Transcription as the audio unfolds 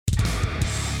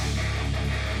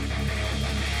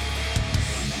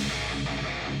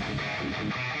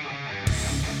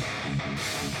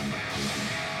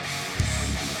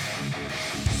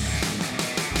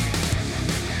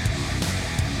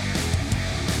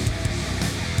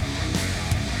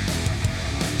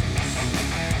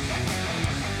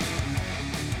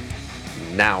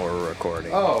Now we're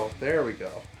recording. Oh, there we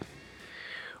go.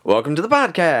 Welcome to the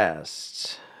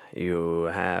podcast. You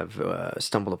have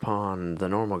stumbled upon the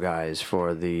normal guys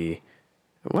for the...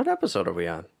 What episode are we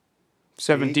on?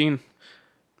 17.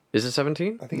 Is it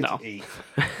 17? I think No. it's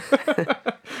 8.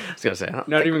 I was going to say, I don't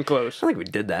Not think- even close. I don't think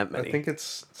we did that many. I think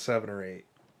it's 7 or 8.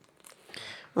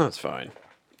 Oh, that's fine.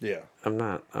 Yeah, I'm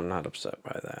not upset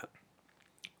by that.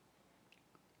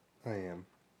 I am.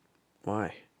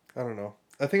 Why? I don't know.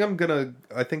 I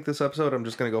think this episode I'm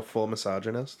just gonna go full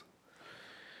misogynist.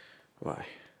 Why?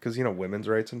 Because, you know, women's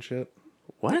rights and shit.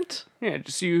 What? Yeah,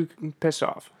 just so you can piss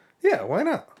off. Yeah, why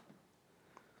not?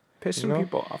 Piss some know?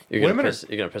 people off. You're gonna Women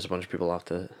piss a bunch of people off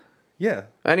to... Yeah.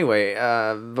 Anyway,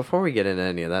 before we get into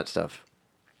any of that stuff,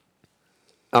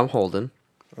 I'm Holden,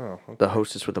 Oh, okay. the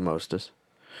hostess with the mostest.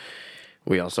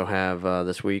 We also have,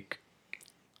 this week...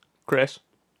 Chris.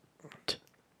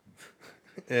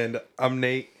 And I'm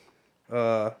Nate.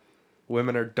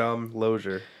 Women are dumb.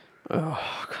 Lozier.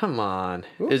 Oh, come on.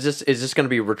 Is this going to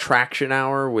be retraction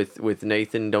hour with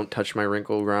Nathan, don't touch my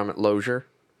wrinkle grommet Lozier?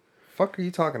 Fuck are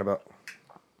you talking about?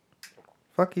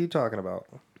 Fuck are you talking about?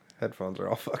 Headphones are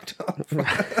all fucked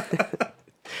up.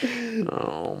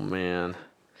 Oh, man.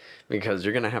 Because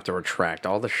you're going to have to retract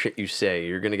all the shit you say.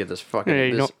 You're going to get this fucking... Yeah,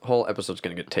 you this know- whole episode's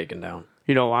going to get taken down.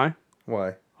 You know why?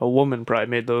 Why? A woman probably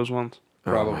made those ones.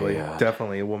 Probably. Oh, my God.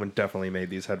 Definitely. A woman definitely made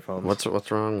these headphones.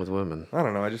 What's wrong with women? I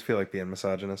don't know. I just feel like being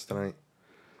misogynist tonight.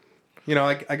 You know,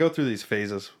 I go through these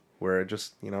phases where I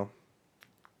just, you know,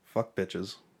 fuck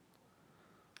bitches.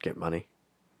 Get money?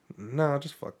 No,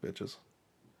 just fuck bitches.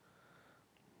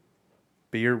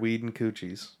 Beer, weed, and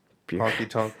coochies. Beer. Honky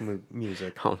tonk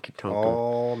music. Honky tonk.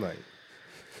 All night.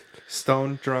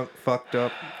 Stone, drunk, fucked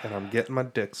up, and I'm getting my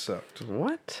dick sucked.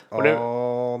 What?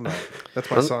 All night. That's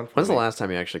my song. For When's the me. last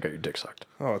time you actually got your dick sucked?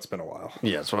 Oh, it's been a while.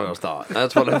 Yeah, that's what I thought.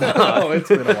 That's what I thought. Oh, it's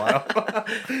been a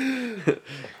while.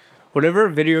 Whatever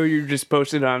video you just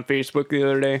posted on Facebook the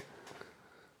other day,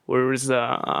 where it was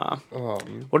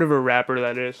whatever rapper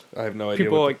that is. I have no idea.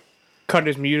 People what like cut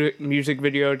his music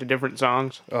video to different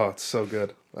songs. Oh, it's so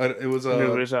good. It was And it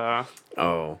was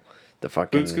Oh, the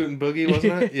fucking... Boot Scoot and Boogie,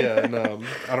 wasn't it? Yeah, and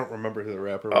I don't remember who the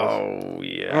rapper was. Oh,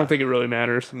 yeah. I don't think it really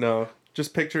matters. No,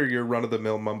 just picture your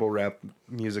run-of-the-mill mumble rap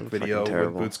music video with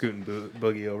terrible. Boot Scoot and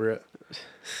Boogie over it.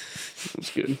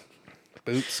 It's good.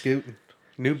 Boot Scootin'.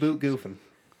 New boot goofing.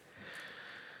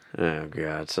 Oh,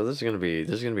 God. So this is gonna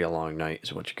be a long night,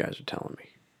 is what you guys are telling me.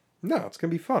 No, it's going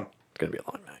to be fun. It's gonna be a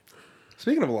long night.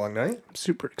 Speaking of a long night, I'm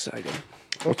super excited.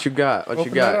 What you got? What you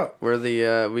Open that got? up.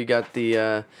 We're we got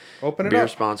the open it beer up.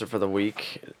 sponsor for the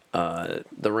week. The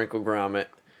Wrinkle Grommet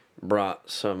brought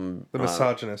some... The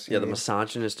misogynist. Yeah, the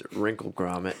misogynist Wrinkle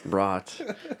Grommet brought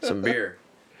some beer.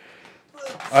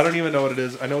 I don't even know what it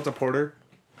is. I know it's a porter.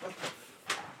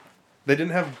 They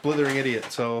didn't have Blithering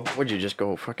Idiot, so... Would you just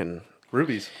go fucking...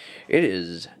 Rubies. It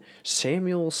is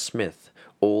Samuel Smith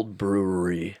Old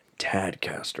Brewery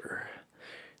Tadcaster.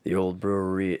 The Old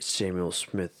Brewery at Samuel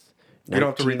Smith. You don't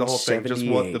have to read the whole thing, just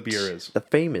what the 1978. beer is. The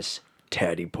famous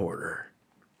Taddy Porter.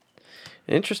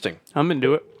 Interesting. I'm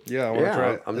into it. Yeah, I want to Yeah,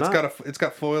 try it. I'm It's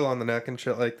got foil on the neck and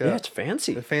shit like that. Yeah, it's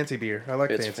fancy. A fancy beer. I like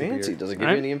It's fancy fancy. beer. Does it give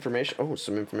you any information? Oh,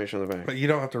 some information on the back. But you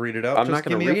don't have to read it out. I'm just not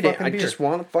going give to me read a it. fucking I beer. just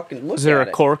want to fucking look Is there at a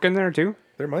it. cork in there too?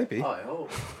 There might be. I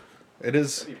hope. It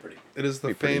is. That'd be pretty. It is the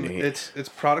Be pretty fame. neat. It's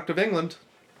product of England.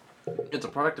 It's a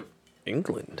product of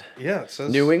England. Yeah, it says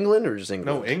New England or just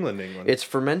England? No, England. It's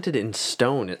fermented in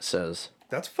stone, it says.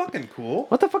 That's fucking cool.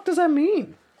 What the fuck does that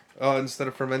mean? Oh, instead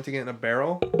of fermenting it in a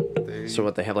barrel, they So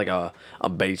what, they have like a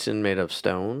basin made of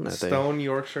stone? that they- stone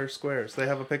Yorkshire squares. They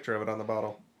have a picture of it on the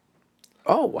bottle.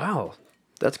 Oh, wow.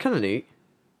 That's kind of neat.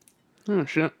 Oh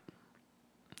shit!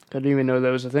 I didn't even know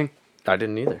that was a thing. I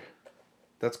didn't either.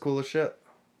 That's cool as shit.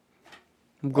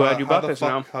 I'm glad you bought how the this fuck,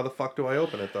 now. How the fuck do I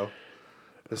open it though?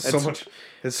 There's so It's- much.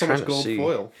 There's so trying much to gold see.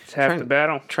 foil. It's half Trying- the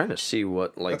battle. Trying to see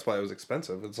what, like... That's why it was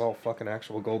expensive. It's all fucking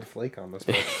actual gold flake on this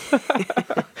one.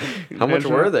 How much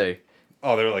Imagine were that. they?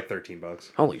 Oh, they were like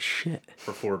 $13 Holy shit.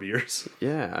 for 4 beers.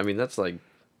 Yeah, I mean, that's like...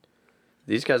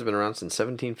 These guys have been around since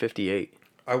 1758.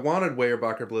 I wanted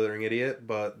Weyerbacher Blithering Idiot,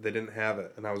 but they didn't have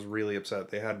it, and I was really upset.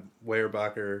 They had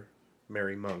Weyerbacher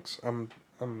Merry Monks.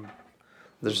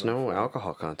 There's no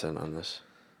alcohol content on this.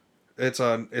 It's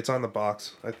on the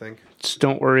box, I think. Just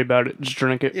don't worry about it. Just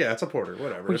drink it. Yeah, it's a porter,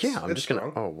 whatever. Well, It's- yeah, I'm it's just gonna...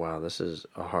 strong. Oh, wow, this is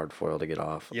a hard foil to get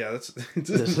off. Yeah, that's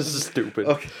This is stupid.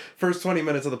 Okay, first 20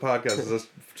 minutes of the podcast is us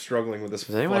struggling with this.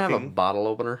 Does anyone have a fucking... bottle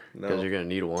opener? Because No. you're going to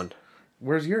need one.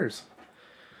 Where's yours?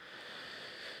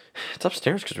 It's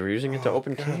upstairs because we're using it to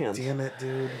open God cans. damn it,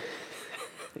 dude.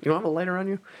 You don't have a lighter on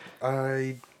you?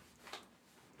 I,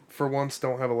 for once,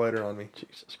 don't have a lighter on me.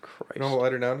 Jesus Christ. You don't have a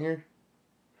lighter down here?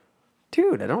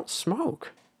 Dude, I don't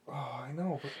smoke. Oh, I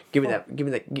know. But Give me that. Give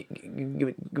me that.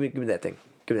 Give me that thing.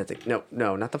 Give me that thing.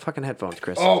 No, not the fucking headphones,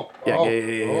 Chris. Oh, yeah.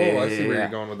 I see where you're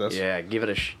going with this. Yeah, give it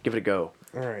a go.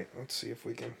 All right, let's see if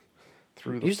we can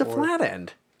Use the flat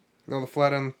end. No, the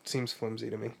flat end seems flimsy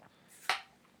to me.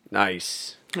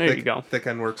 Nice. There you go. Thick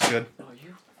end works good. Oh,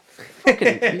 you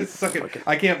fucking. Suck it.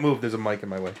 I can't move. There's a mic in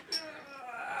my way.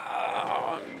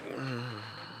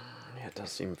 Yeah, it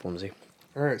does seem flimsy.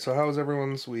 All right, so how was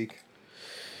everyone's week?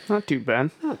 Not too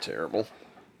bad. Not terrible.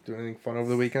 Do anything fun over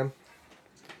the weekend?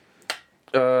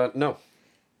 No.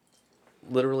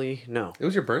 Literally, no. It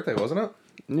was your birthday, wasn't it?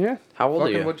 Yeah. How old are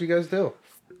Fucking you? what'd you guys do?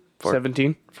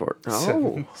 17.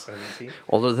 Oh. 17.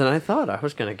 Older than I thought. I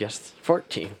was going to guess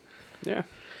 14. Yeah.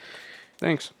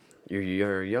 Thanks.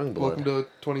 You're a young blood. Welcome to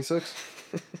 26.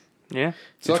 Yeah. You're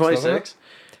Sucks, doesn't 26?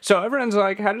 So everyone's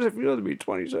like, how does it feel to be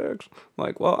 26?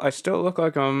 Like, well, I still look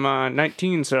like I'm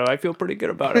 19, so I feel pretty good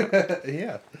about it.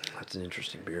 Yeah. That's an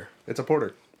interesting beer. It's a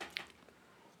porter.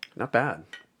 Not bad.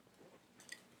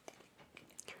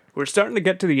 We're We're starting to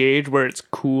get to the age where it's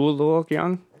cool to look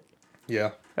young.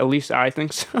 Yeah. At least I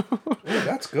think so. Ooh,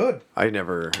 that's good. I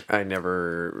never.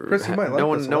 Chris, you might like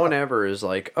no this one. a No lot. one ever is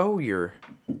like, oh, you're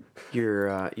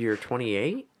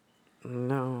 28.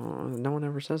 No, no one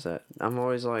ever says that. I'm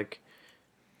always like,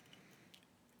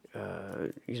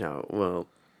 well,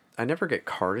 I never get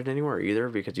carded anywhere either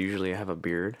because usually I have a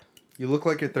beard. You look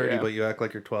like you're 30, Yeah. but you act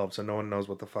like you're 12, so no one knows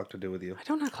what the fuck to do with you. I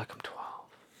don't act like I'm 12.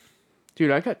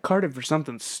 Dude, I got carded for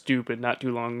something stupid not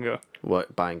too long ago.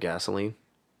 What, buying gasoline?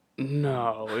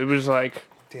 No, it was like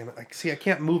Damn it. I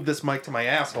can't move this mic to my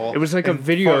asshole. it was like a and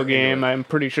video fart into game, it. I'm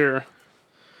pretty sure.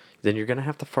 Then you're gonna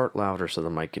have to fart louder so the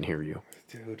mic can hear you.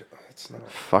 Dude, it's not.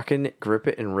 Fucking grip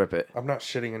it and rip it. I'm not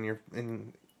shitting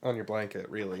on your blanket,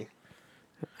 really.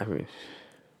 I mean,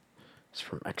 it's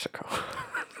from Mexico.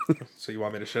 So you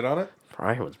want me to shit on it?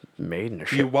 Probably was made in a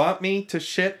shit. You want me to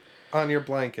shit on your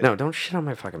blanket? No, don't shit on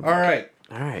my fucking All blanket.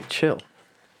 right. All right, chill.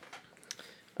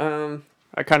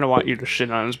 I kind of want you to shit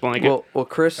on his blanket. Well,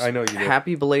 Chris, I know you do.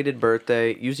 happy belated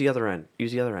birthday. Use the other end.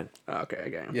 Okay, I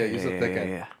got him. Yeah, use the thick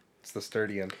end. Yeah. It's the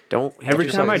sturdy end. Don't hit Every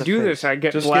yourself time I in the do face. this, I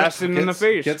get Just blasted in the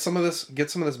face. Get some of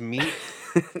this meat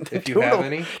if you Do it have a-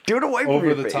 any Do it away from over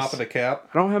your the face. top of the cap.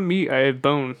 I don't have meat, I have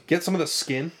bone. Get some of the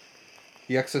skin,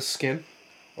 the excess skin,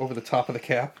 over the top of the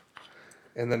cap,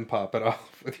 and then pop it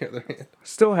off with the other hand.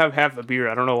 Still have half a beer.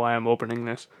 I don't know why I'm opening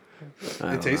this. I It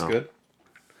don't tastes know. good.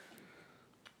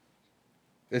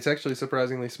 It's actually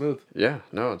surprisingly smooth. Yeah,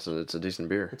 no, it's a decent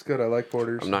beer. It's good. I like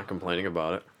porters. I'm not complaining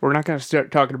about it. We're not going to start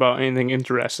talking about anything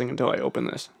interesting until I open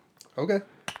this. Okay.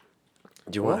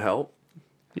 Do you want help?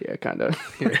 Yeah, kind of.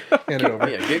 Here, hand it over.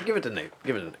 Yeah, give it to Nate.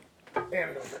 Give it to Nate.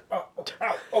 Hand it over.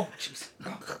 Oh, jeez.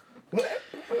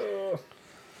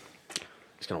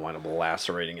 He's gonna wind up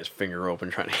lacerating his finger open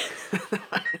trying to.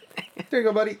 There you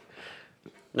go, buddy.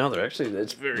 No, they're actually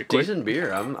it's very quick. decent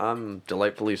beer. I'm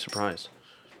delightfully surprised.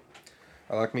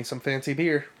 I like me some fancy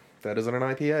beer. That isn't an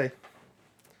IPA.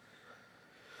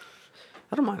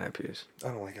 I don't mind IPAs. I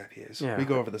don't like IPAs. Yeah. We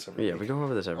go over this every Yeah, week. we go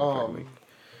over this every fucking Um, week.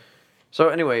 So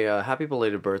anyway, happy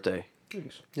belated birthday.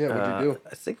 Yeah, what'd you do?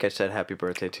 I think I said happy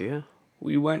birthday to you.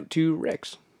 We went to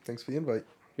Rick's. Thanks for the invite.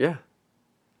 Yeah,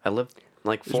 I lived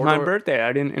like It was 4 my door- birthday.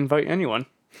 I didn't invite anyone.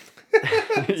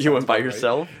 You went by about right.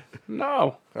 yourself?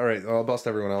 No. All right, I'll bust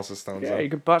everyone else's stones Yeah, up. you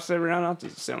could bust everyone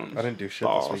else's stones. I didn't do shit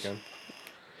Balls. this weekend.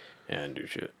 Yeah, I didn't do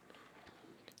shit.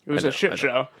 It was I a don't- shit I don't-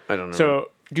 show. I don't know.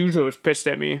 So Duzo was pissed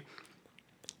at me.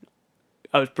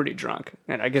 I was pretty drunk,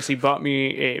 and I guess he bought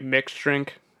me a mixed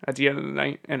drink at the end of the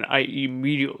night, and I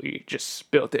immediately just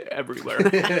spilt it everywhere.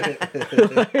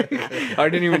 I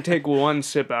didn't even take one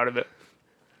sip out of it,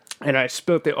 and I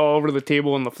spilt it all over the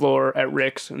table and the floor at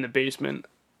Rick's in the basement.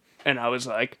 And I was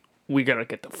like, "We gotta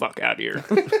get the fuck out of here."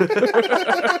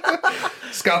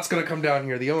 Scott's gonna come down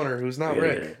here, the owner, who's not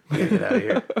Rick. Yeah, get out of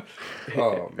here.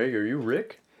 Oh, Hey, are you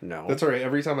Rick? No. that's all right.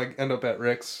 Every time I end up at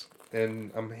Rick's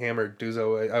and I'm hammered,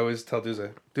 Duzo, I always tell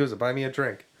Duzo, buy me a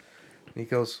drink. And he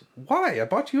goes, why? I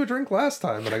bought you a drink last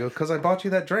time. And I go, because I bought you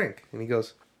that drink. And he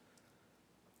goes,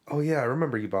 oh yeah, I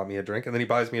remember you bought me a drink. And then he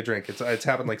buys me a drink. It's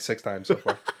happened like 6 times so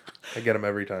far. I get him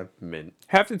every time. Mint.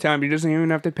 Half the time, he doesn't even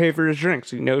have to pay for his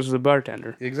drinks. He knows the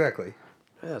bartender. Exactly.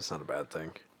 Yeah, that's not a bad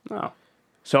thing. No.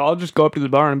 So I'll just go up to the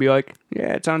bar and be like,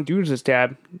 "Yeah, it's on Dude's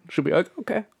tab." She'll be like,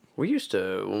 "Okay." We used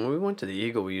to, when we went to the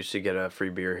Eagle, we used to get a free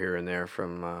beer here and there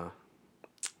from,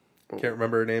 Can't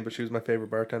remember her name, but she was my favorite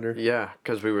bartender. yeah,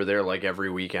 because we were there like every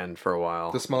weekend for a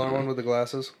while. The smaller one with the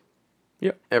glasses?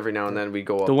 Every now and then we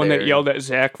go up The one there that yelled at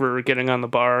Zach for getting on the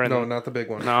bar. And No, not the big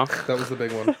one. No? That was the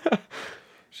big one.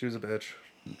 She was a bitch.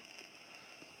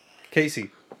 Casey.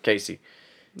 Casey.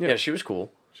 Yeah, she was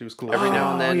cool. She was cool. Every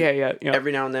now and then. yeah.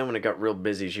 Every now and then when it got real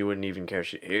busy, she wouldn't even care.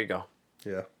 Here you go.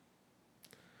 Yeah.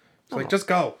 It's like, just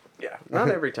go. Yeah, not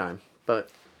every time, but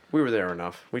we were there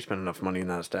enough. We spent enough money in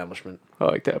that establishment. I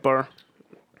like that bar.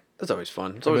 That's always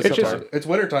fun. It's always It's fun. just- It's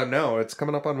wintertime now. It's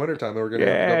coming up on wintertime, and we're gonna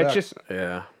have to Yeah, go it's back. just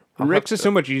Yeah. Rick's is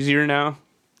so much easier now.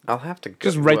 I'll have to go.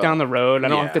 Just right down the road. I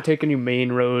don't have to yeah. take any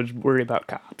main roads, worry about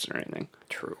cops or anything.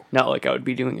 True. Not like I would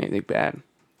be doing anything bad.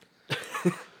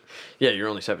 Yeah, you're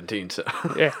only 17, so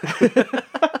Yeah.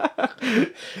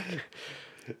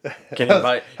 you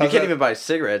can't even buy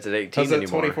cigarettes at 18 How's that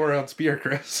anymore. 24-ounce beer,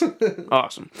 Chris?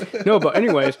 Awesome. No, but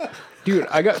anyways, dude,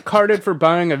 I got carded for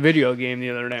buying a video game the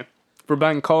other day. For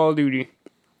buying Call of Duty.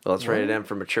 Well, it's rated M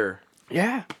for mature,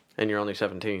 Yeah. and you're only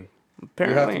 17. You have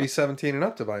Apparently. to be 17 and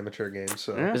up to buy mature games.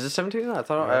 So, Yeah. Is it 17? I always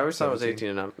thought it was 17. 18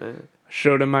 and up.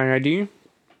 Showed him my ID.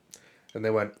 and they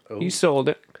went, "Oh, He sold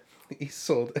it. he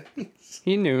sold it."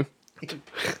 He knew.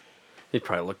 He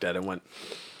probably looked at it and went,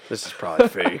 "This is probably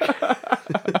fake."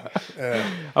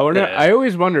 I wonder. Yeah. I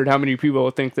always wondered how many people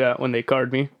would think that when they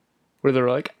card me, where they're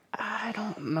like, I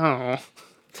don't know.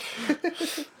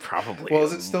 Probably. Well,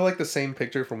 is it still like the same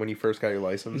picture from when you first got your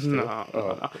license? Too?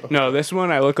 No, this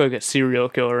one I look like a serial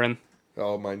killer and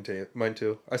Oh, mine too. Mine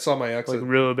too. I saw my ex. like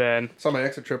real bad. Saw my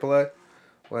ex at AAA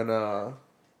when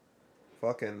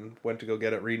fucking went to go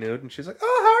get it renewed, and she's like,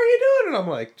 "Oh, how are you doing?" And I'm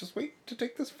like, "Just wait to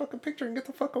take this fucking picture and get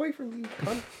the fuck away from me."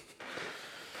 Cunt."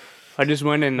 I just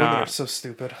went and Women are so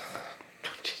stupid.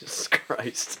 Jesus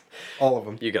Christ. All of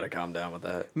them. You gotta calm down with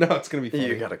that. No, it's gonna be funny.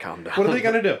 You gotta calm down. What are they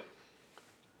gonna do?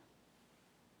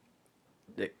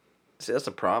 See, that's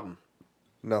a problem.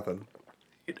 Nothing.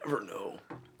 You never know.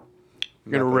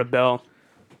 you're gonna Nothing. rebel.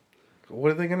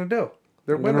 What are they gonna do?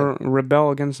 They're You're women. gonna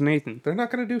rebel against Nathan. They're not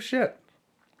gonna do shit.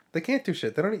 They can't do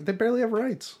shit. They don't. They barely have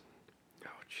rights. Oh,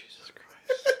 Jesus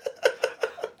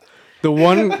Christ. The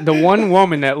one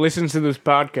woman that listens to this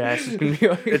podcast is gonna be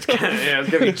like, It's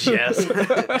gonna be Jess.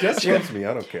 Jess loves me.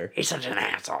 I don't care. He's such an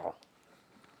asshole.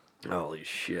 Holy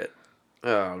shit.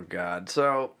 Oh, God.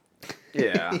 So,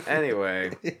 yeah.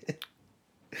 Anyway,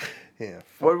 Yeah.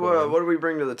 what do we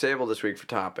bring to the table this week for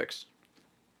topics?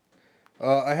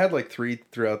 I had like 3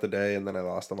 throughout the day, and then I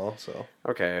lost them all. So.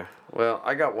 Okay. Well,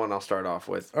 I got one I'll start off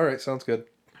with. All right. Sounds good.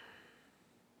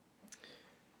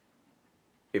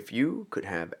 If you could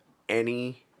have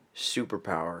any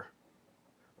superpower,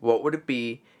 what would it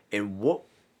be, and what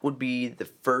would be the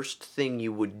first thing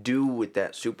you would do with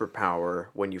that superpower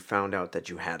when you found out that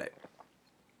you had it?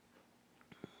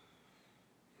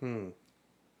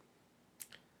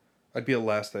 I'd be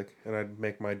elastic, and I'd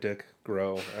make my dick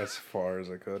grow as far as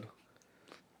I could.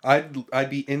 I'd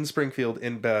be in Springfield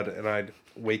in bed, and I'd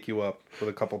wake you up with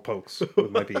a couple pokes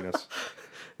with my penis.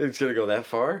 It's gonna go that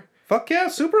far? Fuck yeah,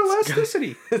 super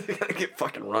elasticity. It's gonna get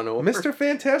fucking run over. Mr.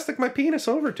 Fantastic, my penis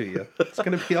over to you. It's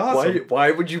gonna be awesome.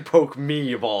 Why would you poke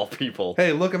me of all people?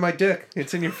 Hey, look at my dick.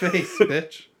 It's in your face,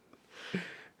 bitch.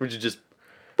 Would you just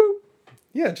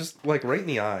Yeah, just like right in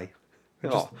the eye.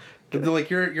 And just, like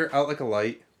you're out like a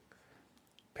light.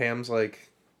 Pam's like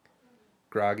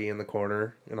groggy in the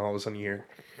corner, and all of a sudden you hear,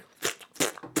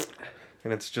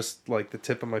 and it's just like the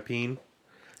tip of my peen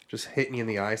just hitting you in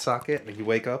the eye socket, and you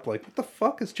wake up like, what the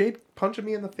fuck, is Jade punching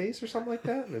me in the face or something like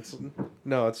that? And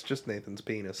it's just Nathan's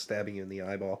penis stabbing you in the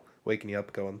eyeball, waking you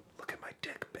up going, look at my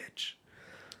dick, bitch.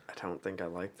 I don't think I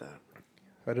like that.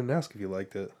 I didn't ask if you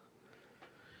liked it.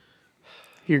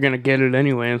 you're gonna get it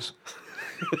anyways.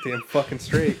 Damn fucking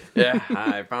straight. Yeah,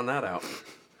 I found that out.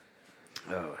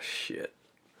 Oh shit.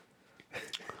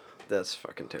 That's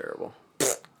fucking terrible.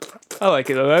 I like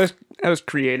it though. That was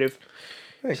creative.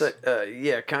 Thanks. So,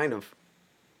 yeah, kind of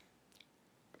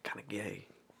gay.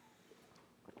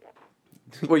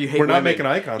 Well, you hate We're not women. making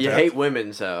eye contact. You hate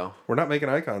women, so We're not making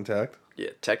eye contact. yeah,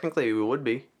 technically we would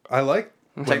be. I like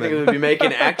Technically women. we'd be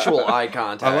making actual eye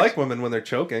contact. I like women when they're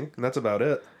choking, and that's about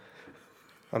it.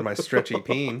 On my stretchy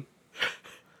peen.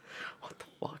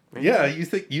 Fuck, man. Yeah, you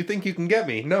think you can get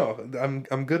me? No,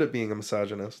 I'm good at being a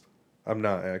misogynist. I'm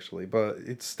not actually, but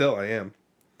it's still I am.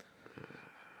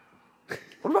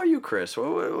 What about you, Chris?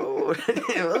 Let's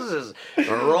just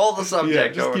roll the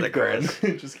subject over to Chris.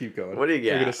 going. Just keep going. What do you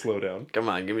got? We're gonna slow down. Come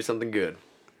on, give me something good.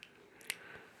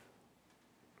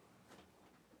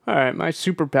 All right, my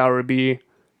superpower would be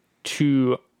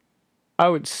I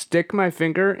would stick my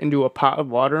finger into a pot of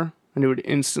water and it would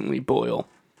instantly boil.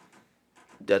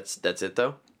 That's it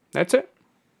though. That's it.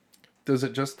 Does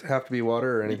it just have to be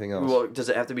water or anything else? Well, does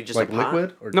it have to be just like a pot?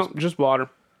 liquid or No, just just water.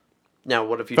 Now,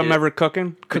 what if you If I'm did? ever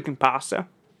cooking pasta,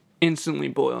 instantly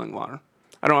boiling water.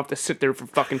 I don't have to sit there for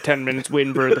fucking 10 minutes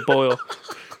waiting for it to boil.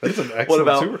 That is an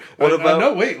excellent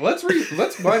no, wait. Let's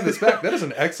wind this back. That is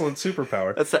an excellent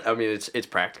superpower. It's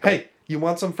practical. Hey, you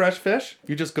want some fresh fish?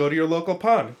 You just go to your local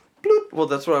pond. Bloop. Well,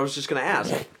 that's what I was just gonna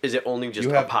ask. Is it only just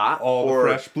You a have pot, all or the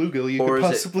fresh bluegill you could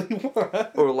possibly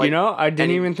want. or like I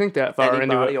didn't even think that far any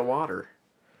into body it. of water?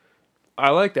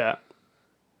 I like that.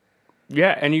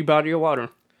 Yeah, any body of water.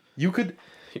 You could.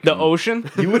 The ocean?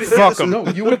 You would Fuck 'em. No,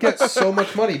 you would get so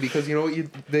much money because you know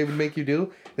what they would make you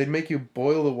do? They'd make you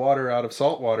boil the water out of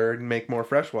salt water and make more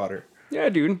fresh water. Yeah,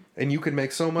 dude. And you could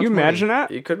make so much You money. imagine that?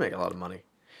 You could make a lot of money.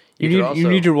 You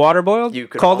need your water boiled? You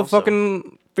could Call the also-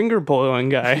 fucking finger boiling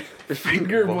guy.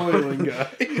 Finger boiling guy.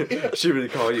 Should we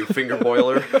call you finger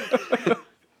boiler?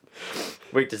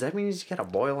 Wait, does that mean he's got a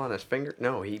boil on his finger?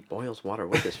 No, he boils water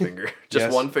with his finger. Just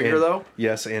Yes, one finger, and- though?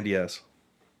 Yes, and yes.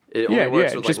 It only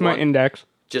works with just like my one, index.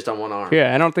 just on one arm.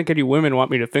 Yeah, I don't think any women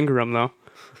want me to finger them, though.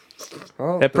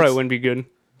 Well, That probably wouldn't be good.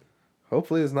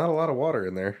 Hopefully, there's not a lot of water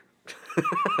in there.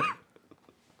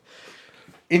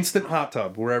 Instant hot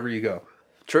tub wherever you go.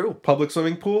 True. Public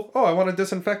swimming pool. Oh, I want to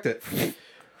disinfect it.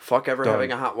 Fuck ever Done.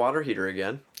 having a hot water heater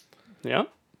again. Yeah.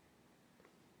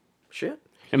 Shit.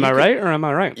 Am I right or am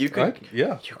I right? You could,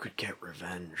 Yeah, you could get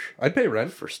revenge I'd pay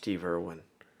rent. for Steve Irwin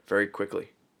very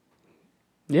quickly.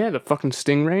 Yeah, the fucking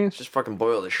stingrays. Just fucking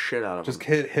boil the shit out of Just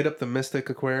him. hit up the Mystic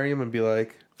Aquarium and be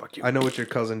like, Fuck you. I know what your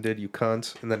cousin did, you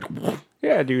cunts. And then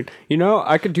Yeah, dude.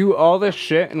 I could do all this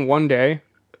shit in one day,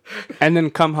 and then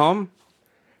come home,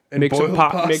 and make some boiled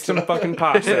make pasta. some fucking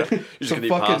pasta. You're just some gonna eat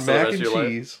fucking pasta the mac rest and of your life?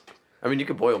 cheese. I mean, you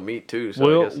could boil meat too.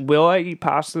 So I guess. Will I eat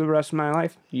pasta the rest of my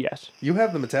life? Yes. You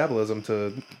have the metabolism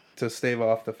to stave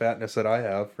off the fatness that I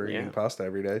have for Yeah. eating pasta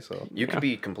every day. So You could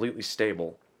be completely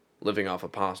stable living off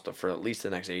of pasta for at least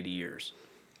the next 80 years.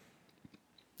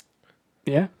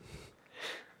 Yeah.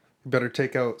 you better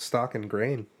take out stock and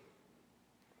grain.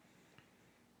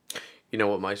 You know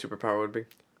what my superpower would be?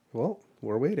 Well,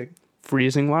 we're waiting.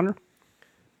 Freezing water.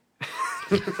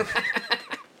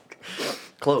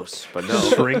 Close, but no.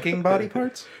 Shrinking body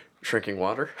parts? Shrinking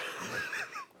water?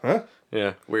 Huh?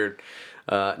 Yeah, weird.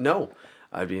 No,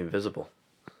 I'd be invisible.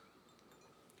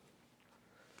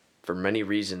 For many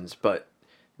reasons, but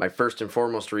my first and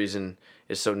foremost reason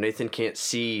is so Nathan can't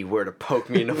see where to poke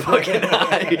me in the fucking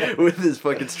eye with his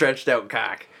fucking stretched out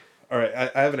cock. All right,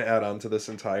 I have an add-on to this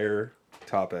entire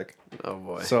topic. Oh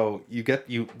boy. So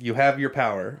you have your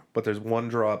power, but there's one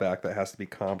drawback that has to be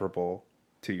comparable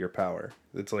to your power.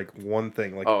 It's like one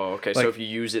thing. Like Oh, okay. like- So if you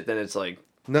use it, then it's like,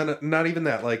 no, not even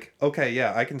that. Like, okay,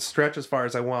 yeah, I can stretch as far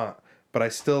as I want, but I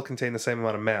still contain the same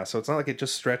amount of mass. So it's not like it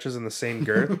just stretches in the same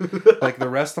girth. Like the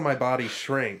rest of my body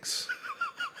shrinks.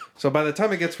 So by the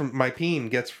time it gets from my peen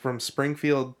gets from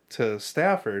Springfield to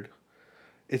Stafford,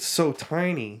 it's so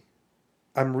tiny.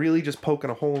 I'm really just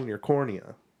poking a hole in your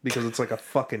cornea because it's like a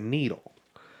fucking needle.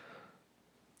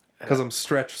 Because I'm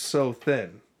stretched so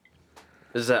thin.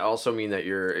 does that also mean that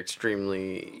you're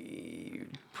extremely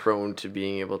prone to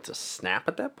being able to snap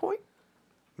at that point?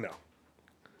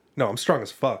 No, I'm strong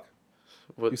as fuck.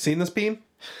 What? You seen this peen?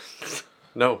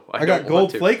 No, I got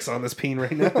gold flakes on this peen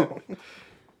right now.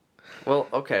 Well,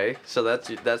 okay, so that's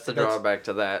the drawback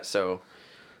to that. So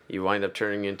you wind up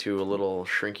turning into a little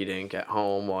shrinky dink at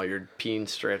home while your peen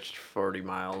stretched 40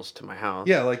 miles to my house.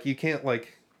 Yeah, like you can't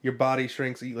like your body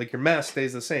shrinks, like your mass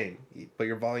stays the same, but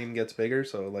your volume gets bigger.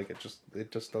 So like it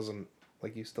just doesn't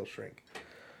like you still shrink.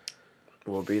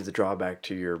 Will be the drawback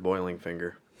to your boiling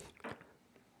finger.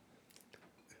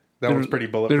 That one's pretty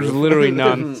bulletproof. There's literally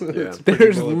none. Yeah.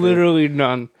 There's literally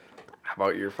none. How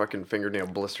about your fucking fingernail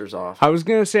blisters off I was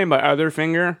gonna say my other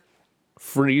finger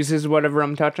freezes whatever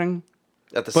I'm touching.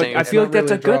 at the But same I feel Not like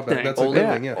that's really a good drawback. thing. That's a Only-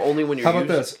 good thing. Yeah. only when you're How about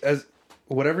using- this? As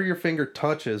whatever your finger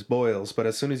touches boils, but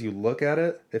as soon as you look at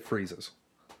it, it freezes.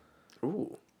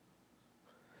 Ooh.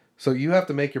 So you have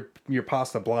to make your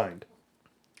pasta blind.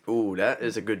 Ooh, that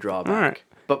is a good drawback. All right.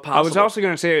 But possible. I was also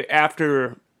gonna say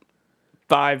after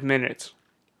 5 minutes,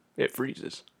 it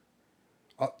freezes.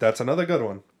 That's another good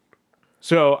one.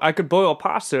 So I could boil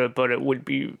pasta, but it would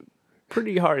be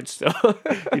pretty hard still.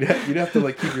 You'd have to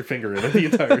like keep your finger in it the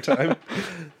entire time.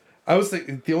 I was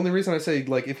thinking the only reason I say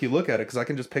like if you look at it because I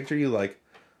can just picture you like,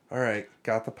 all right,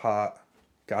 got the pot,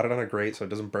 got it on a grate so it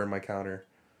doesn't burn my counter,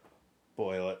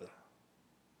 boil it,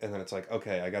 and then it's like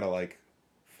okay, I gotta like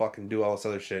fucking do all this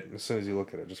other shit, and as soon as you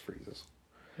look at it, it just freezes.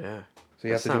 Yeah. So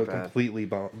you That's have to do not it bad. completely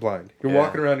blind. You're Yeah.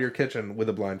 walking around your kitchen with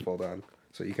a blindfold on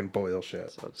so you can boil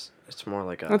shit. So it's more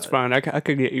like a. That's fine. I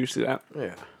could get used to that.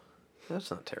 Yeah. That's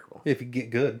not terrible. If you get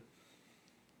good,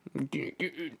 get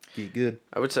good.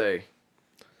 I would say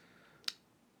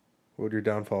What would your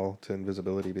downfall to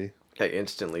invisibility be? I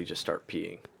instantly just start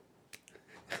peeing.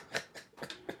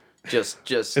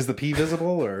 Just. Is the pee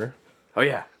visible or? Oh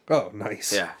yeah. Oh,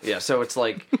 nice. Yeah. So it's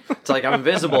like I'm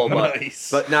invisible, but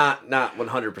Nice. but not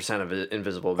 100% of it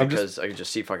invisible because I can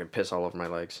just see fucking piss all over my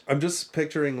legs. I'm just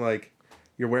picturing like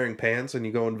you're wearing pants and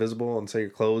you go invisible, and say your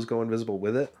clothes go invisible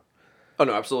with it. Oh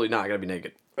no, absolutely not. I gotta be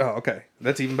naked. Oh, okay.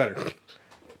 That's even better.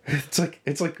 It's like.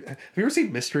 Have you ever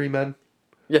seen Mystery Men?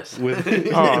 Yes. With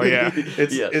Oh yeah,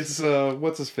 it's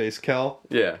what's his face, Kel.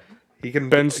 Yeah. He can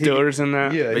Ben Stiller's in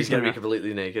that. Yeah, But he's gotta be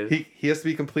completely naked. he has to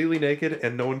be completely naked,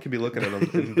 and no one can be looking at him,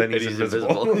 and then he's, And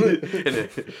invisible. And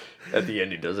at the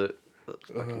end, he does it. That's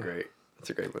fucking great.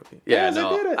 That's a great movie. Yeah, Yes, I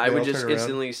did it. I They would all just turn around.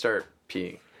 instantly start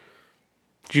peeing.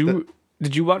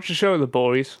 Did you watch the show The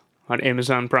Boys on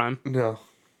Amazon Prime? No.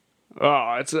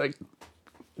 Oh, it's like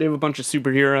they have a bunch of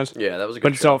superheroes, Yeah, that was a good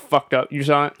but it's show. all fucked up. You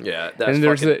saw it? Yeah, that's And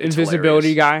there's fucking, the invisibility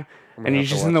it's guy, and have he's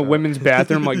to just in the watch that. women's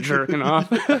bathroom like jerking off.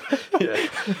 hilarious.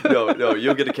 Yeah. No,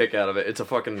 you'll get a kick out of it. It's a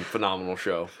fucking phenomenal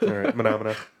show. All right,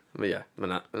 Phenomena. But yeah,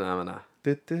 phenomena.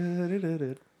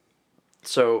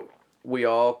 So we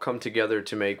all come together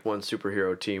to make one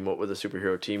superhero team. What would the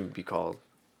superhero team be called?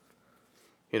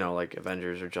 You know, like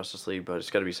Avengers or Justice League, but it's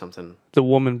got to be something. The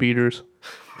woman beaters.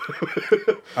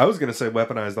 I was gonna say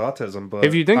weaponized autism, but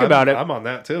If you think about it- I'm on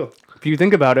that too. If you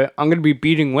think about it, I'm gonna be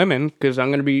beating women because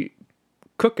I'm gonna be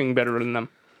cooking better than them.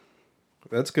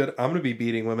 That's good. I'm gonna be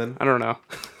beating women I don't know.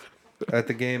 at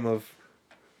the game of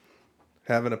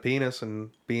having a penis and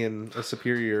being a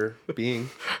superior being.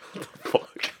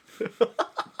 Fuck.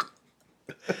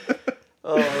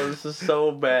 Oh, this is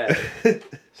so bad.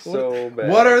 So bad.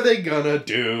 What are they gonna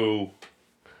do?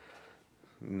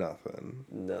 Nothing.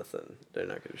 Nothing. They're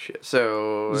not gonna shit.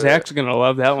 So Zach's gonna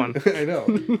love that one. I know.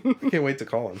 I can't wait to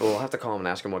call him. we'll have to call him and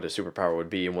ask him what his superpower would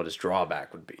be and what his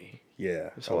drawback would be. Yeah.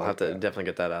 So we'll have to definitely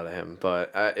get that out of him.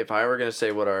 But if I were gonna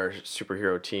say what our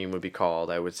superhero team would be called,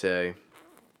 I would say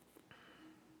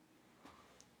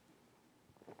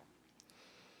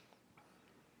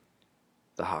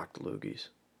the Hawked Loogies.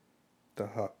 The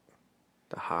hot.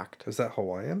 The Hawked Is that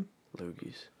Hawaiian?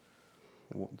 Loogies.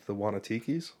 The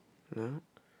Wanatikis? No,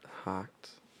 the Hawked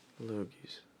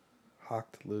Loogies.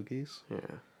 Hawked Loogies?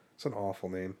 Yeah, It's an awful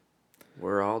name.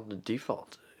 we're all the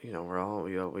default. You know,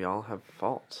 we all have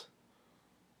faults.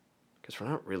 Because we're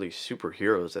not really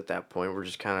superheroes at that point. We're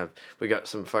just kind of we got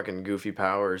some fucking goofy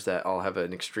powers that all have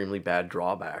an extremely bad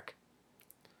drawback.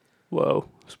 Whoa,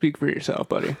 speak for yourself,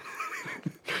 buddy.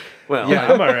 Well,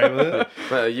 Yeah, I'm alright with it.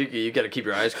 well, you got to keep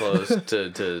your eyes closed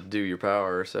to do your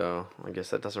power. So I guess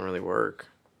that doesn't really work.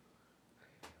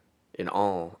 In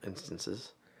all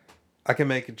instances. I can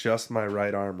make just my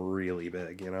right arm really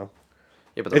big, you know?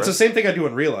 Yeah, but It's the same thing I do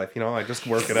in real life, you know? I just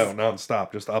work it out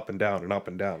nonstop, just up and down and up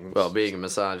and down. Well, being a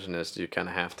misogynist, you kind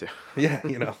of have to. Yeah,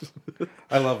 you know.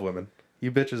 I love women.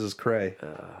 You bitches is cray.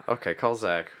 Okay, call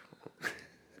Zach.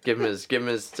 Give him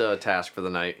his task for the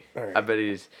night. All right. I bet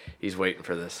he's waiting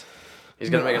for this. He's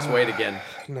gonna make us wait again.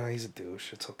 No, he's a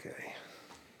douche. It's okay.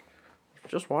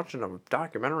 Just watching a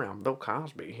documentary on Bill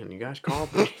Cosby, and you guys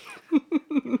called me.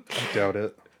 I doubt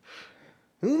it.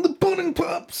 The pudding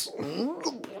pops.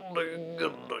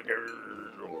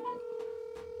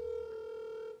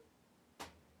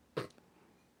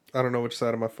 I don't know which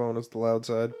side of my phone is the loud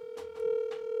side.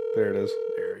 There it is.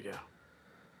 There we go.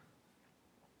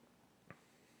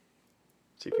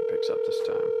 See if he picks up this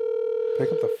time.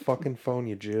 Pick up the fucking phone,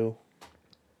 you Jew.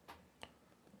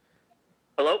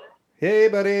 Hello? Hey,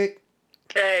 buddy.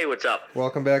 Hey, what's up?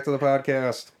 Welcome back to the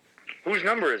podcast. Whose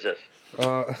number is this?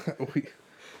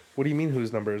 What do you mean?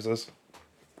 Whose number is this?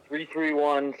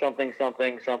 331 something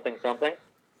something something something.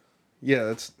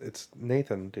 Yeah, it's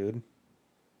Nathan, dude.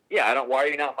 Yeah, I don't. Why are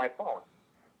you not my phone?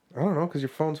 I don't know, because your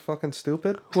phone's fucking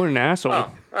stupid. What an asshole. Oh,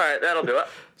 all right, that'll do it.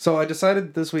 So I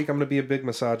decided this week I'm going to be a big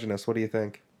misogynist. What do you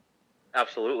think?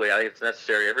 Absolutely, I think it's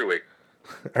necessary every week.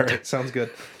 All right, sounds good.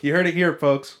 You heard it here,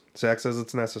 folks. Zach says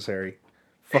it's necessary.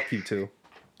 Fuck you too.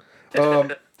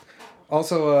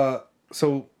 Also,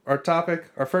 so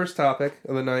our first topic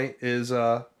of the night is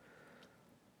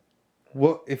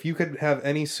what if you could have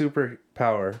any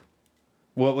superpower?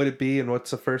 What would it be, and what's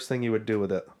the first thing you would do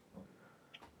with it?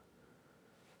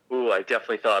 Ooh, I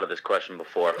definitely thought of this question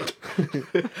before.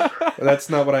 That's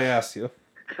not what I asked you.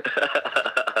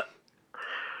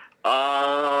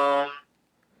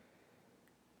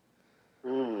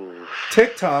 Ooh.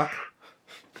 TikTok.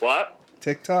 What?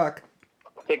 TikTok.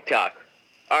 TikTok.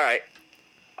 All right.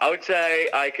 I would say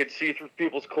I could see through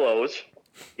people's clothes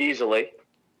easily.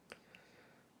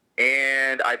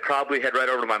 And I'd probably head right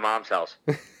over to my mom's house.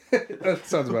 That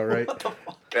sounds about right.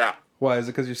 Yeah. Why, is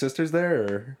it because your sister's there,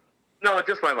 or? No,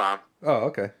 just my mom. Oh,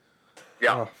 okay.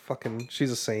 Yeah. Oh, fucking, she's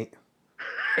a saint.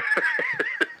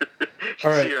 All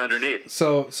right. See her underneath.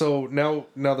 So now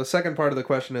the second part of the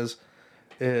question is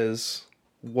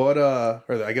what or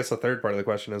I guess the third part of the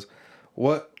question is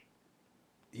what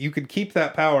you could keep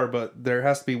that power, but there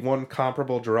has to be one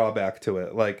comparable drawback to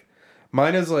it. Like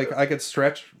mine is like I could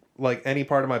stretch like any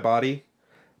part of my body,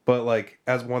 but like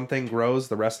as one thing grows,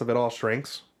 the rest of it all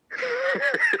shrinks.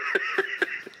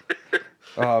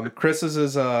 Chris's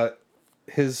is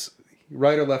his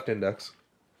right or left index.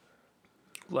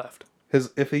 Left.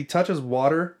 If he touches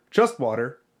water, just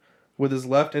water, with his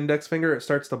left index finger, it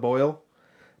starts to boil.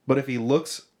 But if he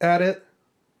looks at it,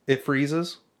 it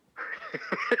freezes.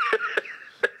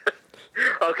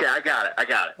 Okay, I got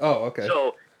it. Oh, okay.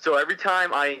 So every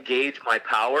time I engage my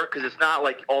power, because it's not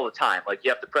like all the time. Like you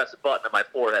have to press a button on my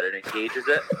forehead and it engages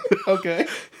it. Okay.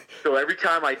 So every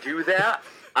time I do that,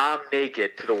 I'm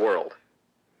naked to the world.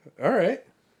 All right.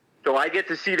 So I get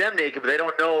to see them naked, but they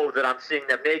don't know that I'm seeing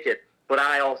them naked. But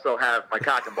I also have my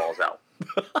cock and balls out.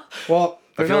 Well,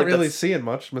 they're feel not like really that's- seeing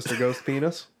much, Mr. Ghost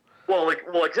Penis. Well,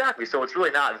 exactly. So it's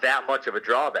really not that much of a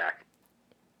drawback.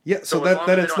 Yeah, so So as long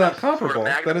then as it's they don't not have some sort of comparable.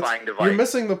 Then magnifying it's, device.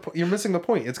 you're missing the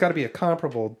point. It's got to be a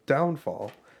comparable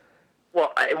downfall.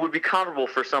 Well, it would be comparable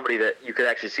for somebody that you could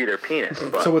actually see their penis.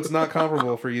 But... So it's not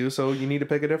comparable for you, so you need to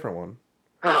pick a different one.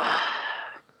 All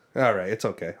right, it's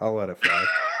okay. I'll let it fly.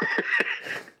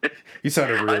 You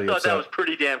sounded really I thought upset. that was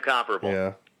pretty damn comparable.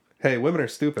 Yeah. Hey, women are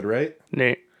stupid, right?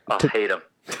 Nate, Hate them.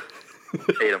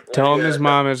 Hate them. tell him his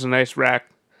mom is a nice rack.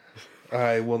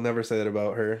 I will never say that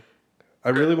about her. I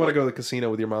really want to go to the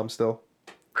casino with your mom still.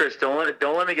 Chris, don't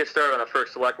let me get started on the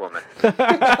first select woman. All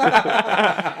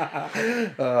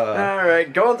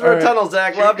right, going through a tunnel,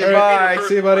 Zach. Love you. She'd be the Bye. first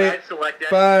See you, one buddy. I'd select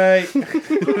that. Bye.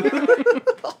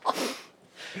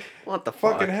 What the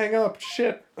fuck? Fucking hang up.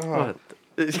 Shit. Oh, What?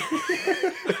 that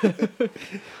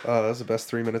was the best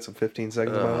 3 minutes and 15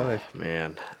 seconds of my life.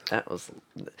 Man, that was.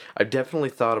 I've definitely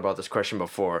thought about this question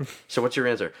before. So, what's your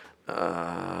answer?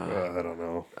 I don't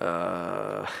know.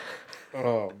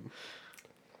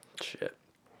 Shit.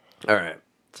 All right.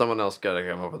 Someone else got to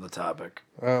come up with a topic.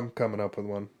 I'm coming up with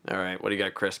one. All right. What do you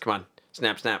got, Chris? Come on.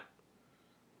 Snap, snap.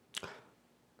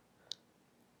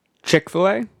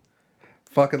 Chick-fil-A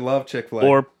Fucking love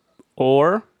Chick-fil-A.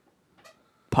 or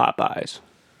Popeyes.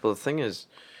 Well, the thing is,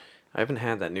 I haven't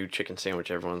had that new chicken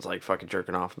sandwich everyone's like fucking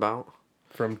jerking off about.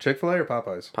 From Chick-fil-A or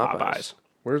Popeyes? Popeyes.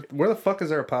 Where the fuck is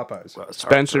there a Popeyes? Well, it's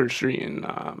Spencer Street in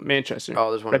Manchester.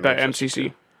 Oh, there's one right in by Manchester, MCC.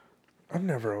 too. I'm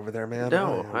never over there, man.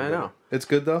 No, I know. It's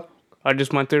good though. I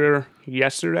just went there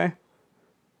yesterday.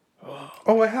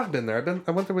 Oh, I have been there.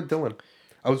 I went there with Dylan.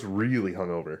 I was really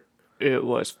hungover. It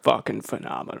was fucking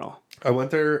phenomenal. I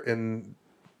went there and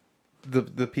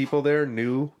the people there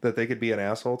knew that they could be an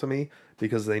asshole to me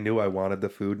because they knew I wanted the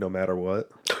food no matter what.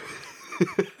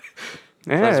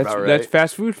 Yeah, Sounds that's, about right. that's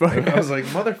fast food for you. I was like,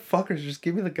 motherfuckers, just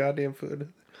give me the goddamn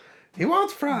food. He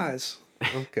wants fries.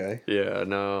 Okay. Yeah,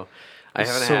 no. I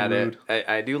haven't So had rude. it.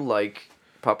 I do like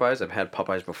Popeyes. I've had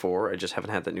Popeyes before. I just haven't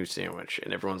had that new sandwich.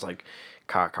 And everyone's like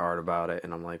cock hard about it.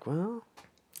 And I'm like, well.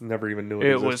 Never even knew it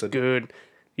It was existed. good.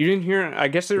 You didn't hear? I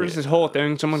guess there was this whole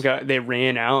thing. They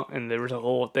ran out, and there was a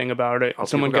whole thing about it. Oh,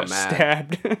 Someone people got got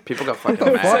mad. stabbed. People got fucking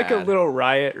It mad. was like a little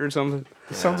riot or something.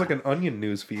 It sounds like an Onion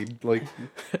news feed. Like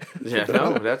Yeah,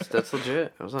 no, that's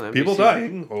legit. It was on NBC. people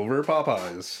dying over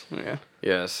Popeyes. Yeah.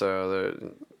 Yeah,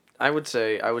 so I would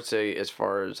say as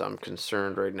far as I'm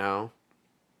concerned right now,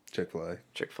 Chick-fil-A.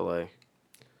 Chick-fil-A.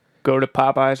 Go to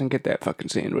Popeyes and get that fucking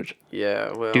sandwich.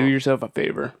 Yeah, well, Do yourself a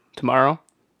favor. Tomorrow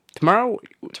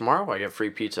tomorrow I get free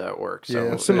pizza at work. So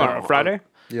Yeah, What's tomorrow? I'm- Friday?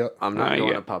 Yep. I'm not going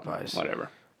yeah. to Popeyes. Whatever.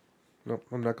 Nope,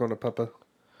 I'm not going to Papa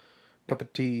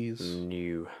T's.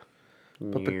 New.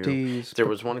 Papa T's. There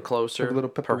was one closer, a little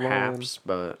pepperoni. perhaps,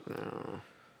 but no.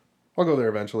 I'll go there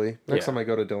eventually. Next Yeah. time I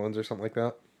go to Dylan's or something like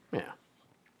that. Yeah.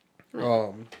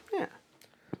 Yeah.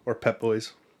 Or Pep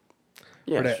Boys.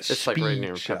 Yeah, that it's like right speed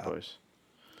near shop. Pep Boys.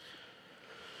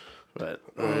 But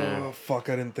Oh fuck!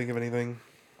 I didn't think of anything.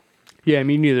 Yeah,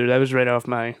 me neither. That was right off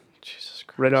my Jesus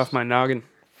Christ. right off my noggin.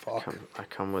 Fuck. I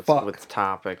come with Fuck.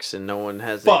 topics, and no one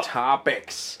has Fuck. the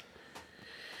topics.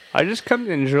 I just come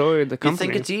to enjoy the You company.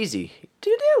 think it's easy?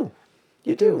 You do.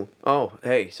 You do. Oh,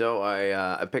 hey. So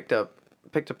I picked up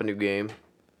a new game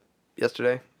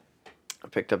yesterday. I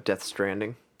picked up Death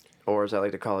Stranding, or as I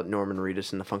like to call it, Norman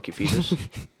Reedus and the Funky Fetus.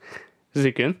 Is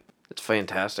it good? It's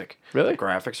fantastic. Really? The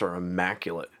graphics are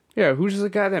immaculate. Yeah. Who's the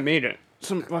guy that made it?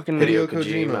 Some fucking Hideo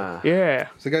Kojima. Yeah.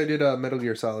 So the guy who did Metal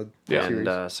Gear Solid series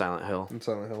and Silent Hill. and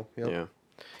Silent Hill. Yep.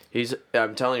 Yeah.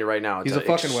 I'm telling you right now, it's He's a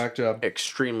fucking whack job.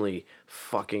 Extremely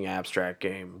fucking abstract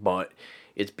game, but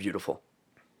it's beautiful.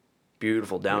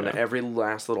 beautiful. Down Yeah. to every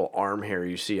last little arm hair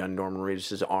you see on Norman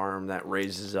Reedus' arm that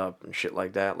raises up and shit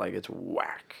like that. Like, it's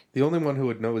whack. The only one who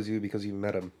would know is you because you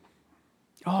met him.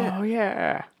 Oh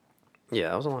yeah. Yeah,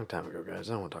 that was a long time ago, guys.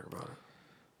 I don't want to talk about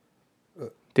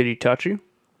it. Did he touch you?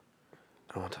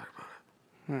 I don't want to talk about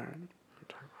it. All right. I don't want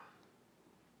to talk about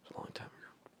it. It's a long time ago.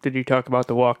 Did you talk about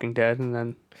The Walking Dead and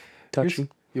then touch you?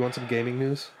 You want some gaming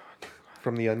news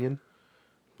from The Onion?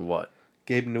 What?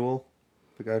 Gabe Newell,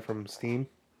 the guy from Steam,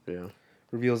 Yeah.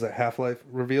 reveals to Half-Life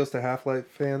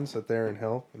fans that they're in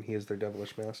hell and he is their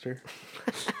devilish master.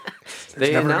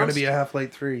 There's never going to be a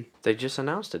Half-Life 3. They just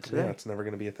announced it today. Yeah, it's never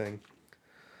going to be a thing.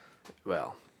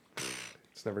 Well,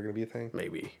 It's never going to be a thing.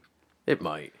 maybe. It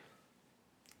might.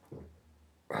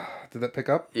 Did that pick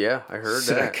up? Yeah, I heard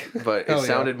Sick. that. But Hell it yeah.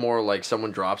 sounded more like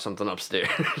someone dropped something upstairs.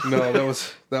 No,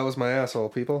 that was my asshole,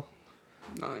 people.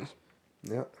 Nice.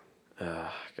 Yeah.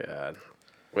 Oh, God.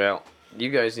 Well, you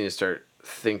guys need to start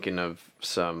thinking of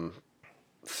some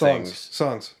things.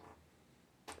 Songs.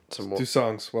 Some more. Do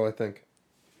songs while I think.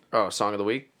 Oh, song of the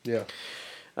week? Yeah.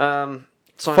 Song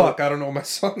Fuck, I don't know what my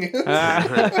song is.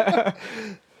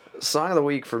 Song of the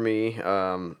week for me,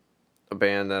 a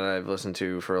band that I've listened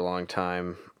to for a long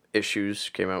time, Issues,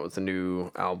 came out with a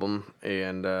new album,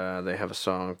 and they have a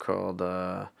song called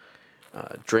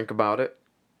Drink About It,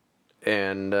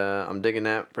 and I'm digging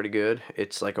that pretty good.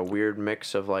 It's like a weird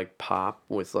mix of like pop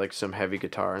with like some heavy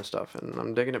guitar and stuff, and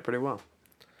I'm digging it pretty well.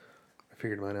 I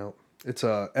figured mine out. It's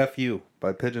F.U.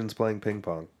 by Pigeons Playing Ping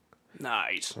Pong.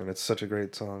 Nice. And it's such a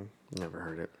great song. Never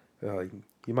heard it.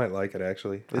 You might like it,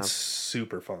 actually. It's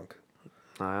super funk.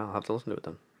 I'll have to listen to it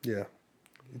then. Yeah.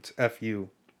 It's F.U.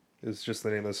 is just the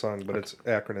name of the song, but it's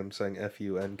acronym saying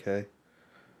F-U-N-K.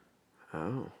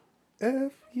 Oh.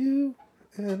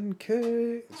 F-U-N-K.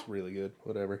 It's really good.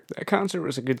 Whatever. That concert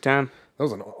was a good time. That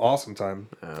was an awesome time.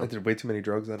 Oh. I did way too many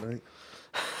drugs that night.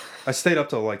 I stayed up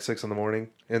till like 6 a.m.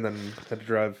 and then had to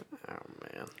drive Oh,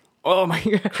 man. Oh my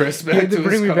god! Chris He back had to to his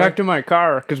bring me car. back to my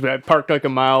car because I parked like a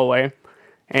mile away,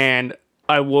 and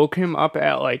I woke him up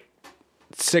at like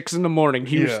 6 a.m.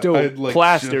 He was still I had, like,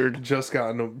 plastered. Just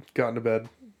gotten to bed.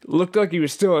 Looked like he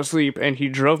was still asleep, and he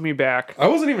drove me back. I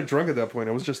wasn't even drunk at that point.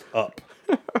 I was just up.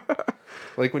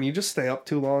 Like when you just stay up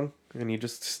too long and you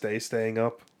just staying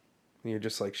up, and you're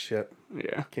just like, shit,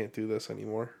 Yeah. can't do this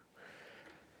anymore.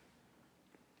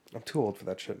 I'm too old for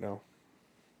that shit now.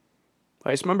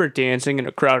 I just remember dancing in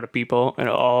a crowd of people, and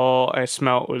all I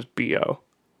smelled was BO.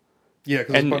 Yeah,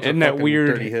 because And that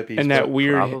weird, dirty hippies. and that but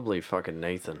weird. Probably fucking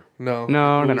Nathan. no,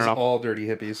 No, it no, was no. all dirty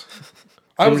hippies.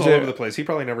 I was was all a- over the place. He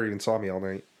probably never even saw me all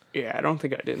night. Yeah, I don't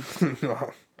think I did.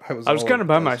 I was I was all kind over of the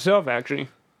by place. myself actually.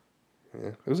 Yeah,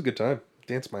 it was a good time.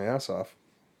 Danced my ass off.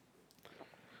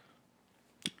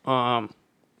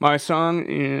 My song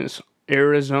is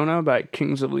Arizona by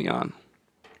Kings of Leon.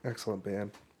 Excellent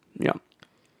band. Yeah.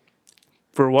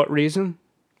 For what reason?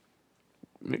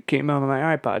 It came out on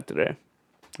my iPod today,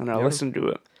 and I Yeah. listened to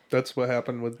it, That's what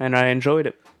happened with. and I enjoyed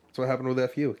it. That's what happened with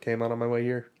FU. It came out on my way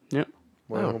here. Yep.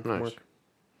 Way Oh, home from nice. work.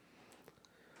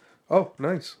 Oh,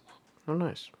 nice. Oh,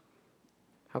 nice.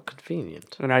 How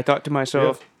convenient. And I thought to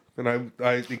myself, And it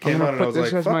I'm came gonna on and I put was this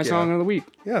like, as fuck my yeah. song of the week.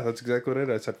 Yeah, that's exactly what I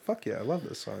did. I said, fuck yeah, I love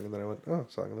this song. And then I went, oh,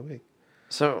 song of the week.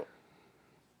 So,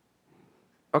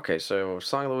 okay, so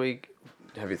song of the week.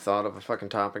 Have you thought of a fucking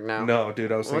topic now? No,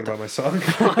 dude, I was thinking What about my song.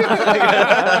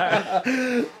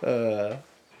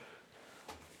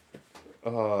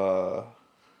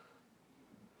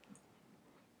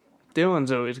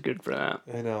 Dylan's always good for that.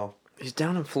 I know. He's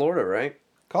down in Florida, right?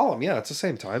 Call him. Yeah, it's the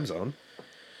same time zone.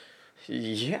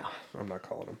 Yeah. I'm not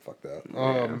calling him. Fuck that.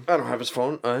 I don't have his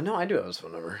phone. No, I do have his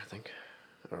phone number, I think.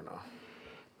 I don't know.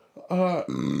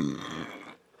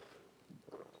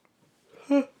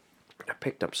 I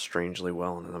picked up strangely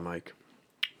well into the mic.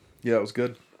 Yeah, it was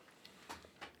good.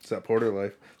 It's that Porter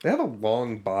Life. They have a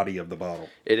long body of the bottle.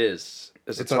 It is.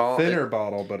 It's a thinner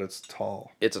bottle, but it's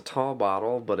tall. It's a tall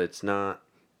bottle, but it's not.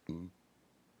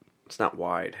 It's not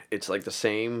wide. It's like the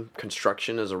same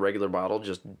construction as a regular bottle,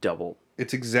 just double.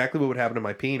 It's exactly what would happen to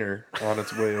my peener on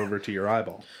its way over to your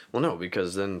eyeball. Well, no,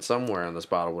 because then somewhere on this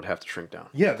bottle would have to shrink down.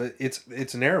 Yeah,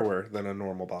 it's narrower than a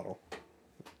normal bottle.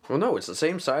 Well, no, it's the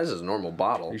same size as a normal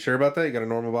bottle. You sure about that? You got a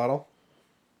normal bottle?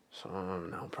 So,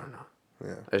 no, probably not.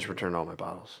 Yeah. I just returned all my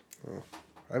bottles.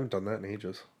 I haven't done that in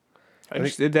ages. I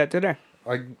just did that today.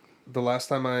 The last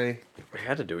time I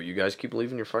had to do it. You guys keep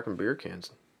leaving your fucking beer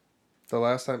cans.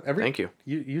 Thank you.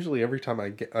 Usually every time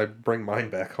I bring mine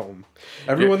back home.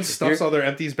 Everyone stuffs all their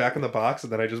empties back in the box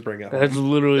and then I just bring it home. That's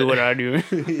literally what I do.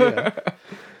 Yeah.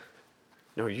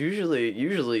 No, usually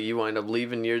you wind up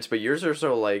leaving yours, but yours are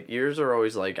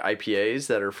always like IPAs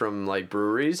that are from like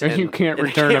breweries, And you can't I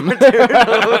return them.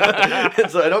 And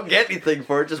so I don't get anything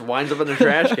for it. Just winds up in the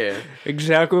trash can.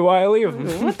 Exactly why I leave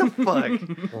them. What the fuck?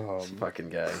 This fucking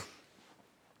guy.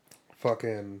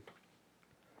 Fucking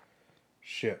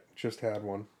shit. Just had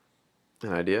one.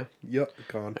 An idea? Yep,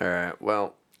 gone. All right.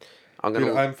 Well, I'm gonna.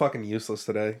 Dude, I'm fucking useless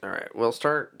today. All right. Well,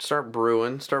 start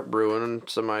brewing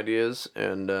some ideas,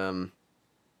 and I'm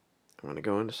gonna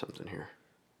go into something here.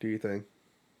 Do you think?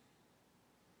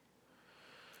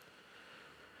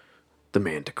 The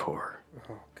Manticore.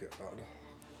 Oh god.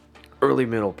 Early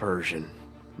Middle Persian,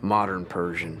 modern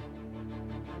Persian,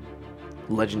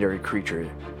 legendary creature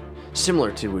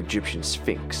similar to Egyptian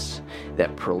Sphinx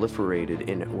that proliferated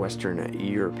in Western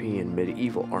European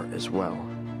medieval art as well.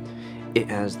 It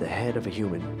has the head of a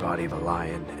human, body of a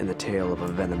lion, and the tail of a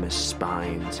venomous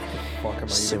spines,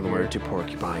 similar to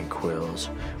porcupine quills,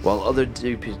 while other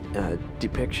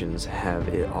depictions have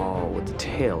it all with the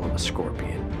tail of a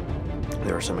scorpion.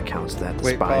 There are some accounts that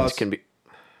the spines can be...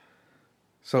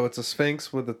 So it's a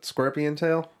sphinx with a scorpion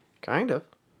tail? Kind of.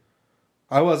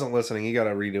 I wasn't listening. You gotta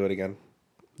redo it again.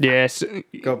 Yes.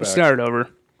 Go back. Start over.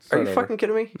 Are you fucking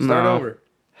kidding me? Start No. over.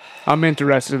 I'm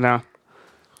interested now.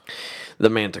 The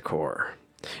Manticore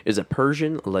is a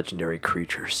Persian legendary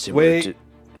creature similar to...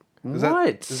 Is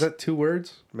that two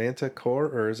words? Manticore?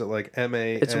 Or is it like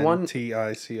Manticore?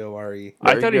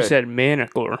 I thought he good. said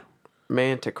manicore.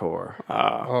 Manticore.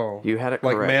 Oh. You had it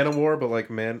like correct. Man-O-War, but like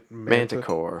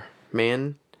Manticore.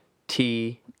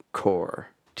 Man-T-Core.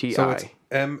 T-I. So it's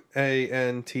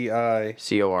Manticore.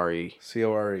 C-O-R-E.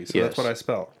 C-O-R-E. So Yes. that's what I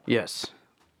spelled. Yes.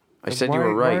 I Then said why, you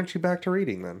were Why right. aren't you back to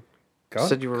reading then?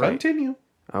 Said you were right. Continue.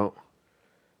 Oh.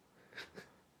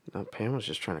 No, Pam was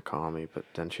just trying to call me, but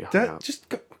then she hung up. Just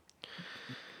go.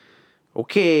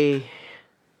 Okay.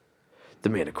 The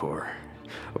Manticore.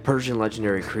 A Persian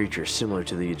legendary creature similar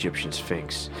to the Egyptian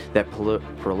Sphinx that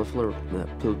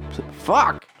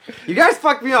fuck! You guys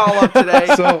fucked me all up today,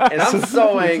 and I'm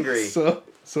so angry. So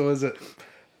is it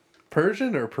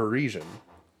Persian or Parisian?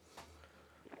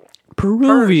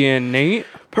 Peruvian, Nate.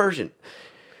 Persian.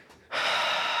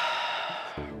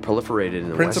 Proliferated in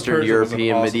the Prince of Western Persia was an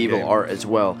European awesome medieval game. art as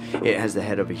well. It has the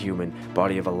head of a human,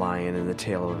 body of a lion, and the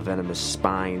tail of a venomous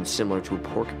spine similar to a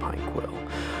porcupine quill.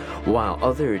 While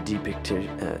other Depictions.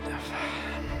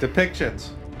 Depictions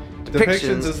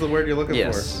Depictions is the word you're looking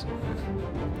yes,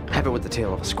 have it with the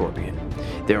tail of a scorpion.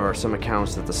 There are some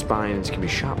accounts that the spines can be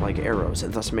shot like arrows,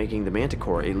 thus making the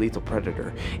Manticore a lethal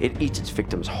predator. It eats its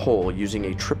victims whole, using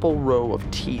a triple row of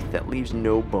teeth that leaves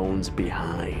no bones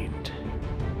behind.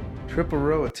 for. Triple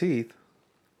row of teeth.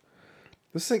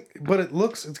 This thing, but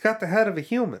it's got the head of a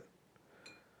human.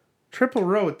 Triple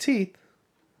row of teeth.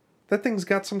 That thing's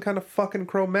got some kind of fucking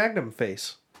Cro-Magnon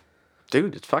face.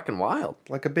 Dude, it's fucking wild.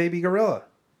 Like a baby gorilla.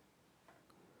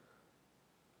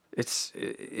 It's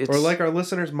Or like our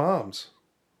listeners' moms.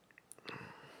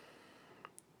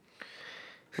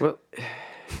 well,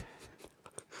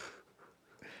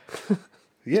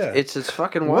 Yeah. it's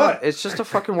fucking wild. What? It's just a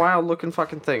fucking wild looking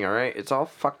fucking thing. All right, it's all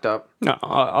fucked up. No,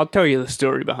 I'll tell you the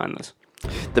story behind this.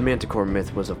 The Manticore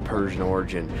myth was of Persian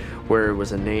origin, where it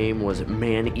was a name was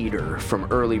man-eater from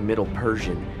early Middle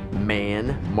Persian,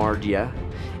 man, mardia,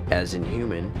 as in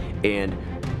human, and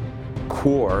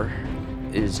core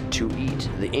is to eat.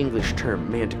 The English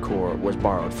term manticore was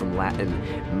borrowed from Latin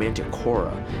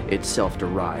manticora, itself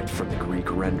derived from the Greek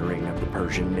rendering of the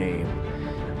Persian name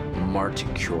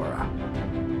marticura.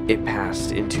 It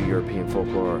passed into European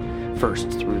folklore first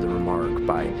through the remark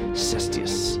by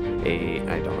Cestius.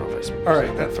 I don't know if I spelled All right,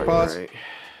 that that's fucking pause. right.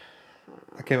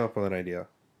 I came up with an idea.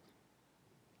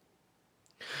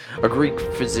 A Greek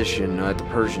physician at the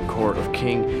Persian court of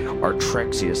King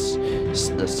Artaxerxes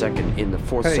II in the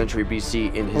 4th Hey. century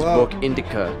BC in his Hello. book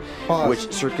Indica, Pause.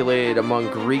 which circulated among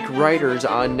Greek writers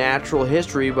on natural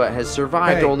history but has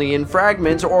survived Hey. only in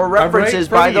fragments or right in references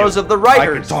front by of you. those of the I can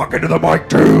writers. talk into the mic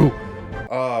too.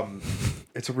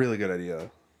 It's a really good idea.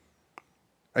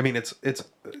 I mean, it's a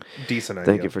decent idea.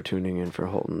 Thank you for tuning in for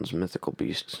Holden's Mythical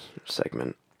Beasts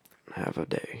segment. Have a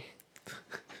day.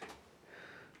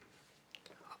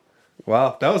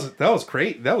 Wow, that was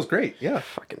great. That was great. Yeah.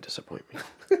 Fucking disappoint me.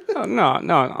 No,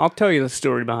 I'll tell you the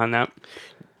story behind that.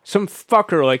 Some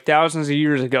fucker like thousands of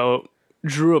years ago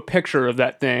drew a picture of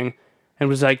that thing and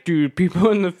was like, dude, people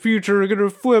in the future are gonna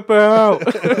flip out.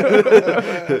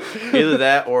 Either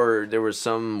that or there was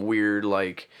some weird,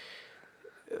 like,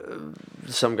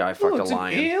 some guy fucked a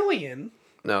lion. alien.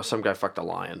 No, some guy fucked a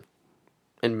lion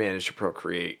and managed to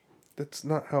procreate. That's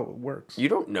not how it works. You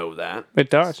don't know that.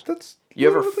 It does. That's You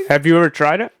ever literally- Have you ever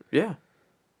tried it? Yeah.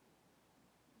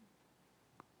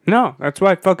 No, that's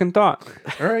what I fucking thought.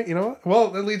 All right, you know what? Well,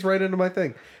 that leads right into my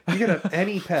thing. You could have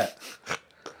any pet.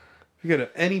 You could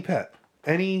have any pet,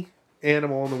 any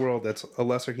animal in the world that's a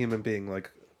lesser human being,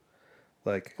 like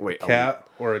Wait, a cat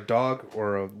or a dog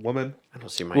or a woman. I don't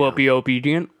see my. Will it be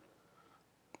obedient?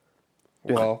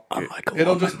 Well, Unlike a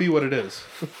it'll woman. just be what it is.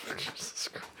 Jesus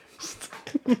Christ.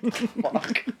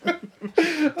 Fuck.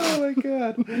 Oh my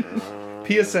god.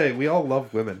 PSA: we all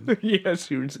love women, Yes,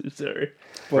 you were so sorry.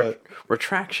 but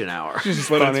Retraction hour. it's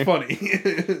funny.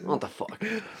 What the fuck?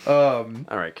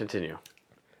 All right, continue.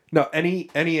 No, any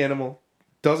animal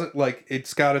doesn't like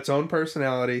it's got its own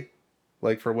personality,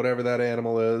 like for whatever that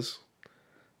animal is.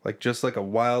 Like just like a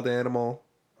wild animal,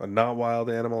 a not wild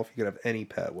animal. If you could have any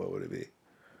pet, what would it be?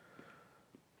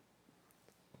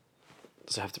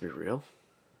 Does it have to be real?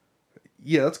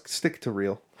 Yeah, let's stick to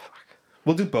real.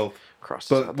 We'll do both. Cross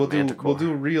this But out we'll the do manticore.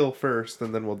 real first,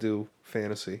 and then we'll do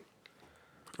fantasy.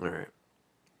 All right.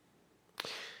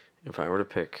 If I were to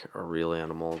pick a real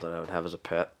animal that I would have as a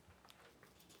pet,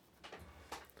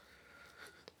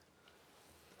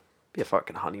 be a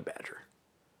fucking honey badger.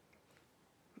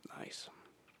 Nice.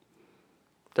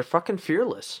 They're fucking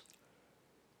fearless.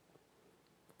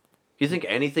 You think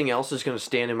anything else is gonna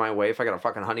stand in my way if I got a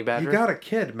fucking honey badger? You got a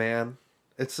kid, man.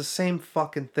 It's the same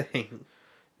fucking thing.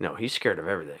 No, he's scared of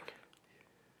everything.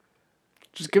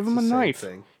 Just give him a It's the same knife.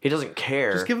 thing. He doesn't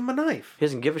care. Just give him a knife. He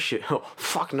doesn't give a shit. Oh,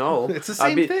 fuck no. It's the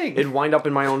same thing. It'd wind up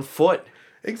in my own foot.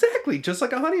 Exactly, just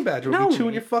like a honey badger would No. be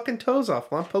chewing your fucking toes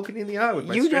off while I'm poking you in the eye with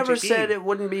my You never stretchy said beam. it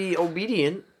wouldn't be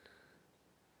obedient.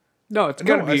 No, it's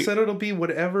No, gotta I be. said it'll be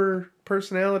whatever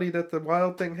personality that the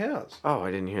wild thing has. Oh,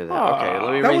 I didn't hear that. Ah. Okay,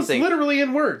 let me That was rethink. literally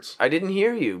in words. I didn't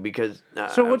hear you because.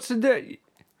 So what's the day?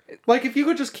 Like if you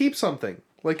could just keep something,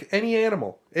 like any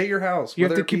animal, at your house. You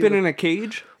have whether to keep be it in a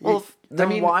cage? Well,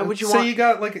 then why would you say want? you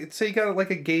got like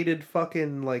a gated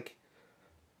fucking like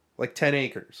 10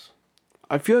 acres.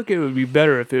 I feel like it would be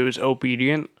better if it was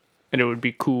obedient and it would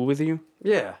be cool with you.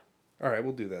 Yeah, All right,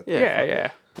 we'll do that. yeah,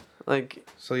 Yeah. like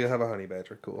So you'll have a honey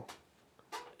badger. Cool.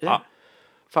 yeah.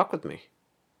 Fuck with me.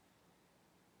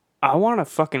 I want a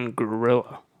fucking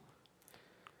gorilla.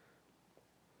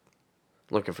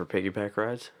 Looking for piggyback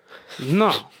rides?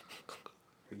 No.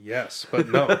 Yes, but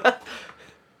no.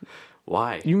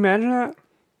 Why? You imagine that?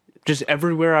 Just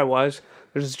everywhere I was,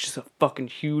 there's just a fucking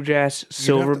huge ass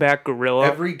silverback gorilla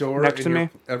Every door next in to your, me.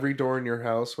 every door in your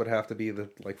house would have to be the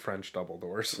like French double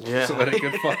doors. Yeah. So that it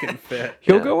could fucking fit.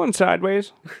 He'll Yeah. go in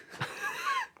sideways.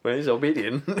 Well, he's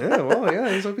obedient. Yeah, well, yeah,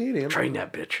 he's obedient. Train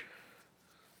that bitch.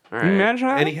 All You right. imagine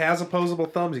that? And he has opposable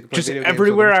thumbs. You can play Just video games with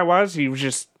everywhere him. I was, he was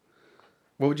just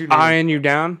What would you name? eyeing you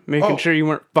down, making Oh. sure you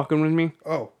weren't fucking with me.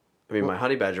 Oh, I mean, my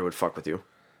honey badger would fuck with you.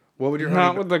 what would your Not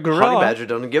honey? with the Honey gorilla. badger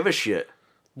doesn't give a shit.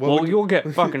 what Well, would you'll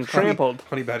get fucking trampled.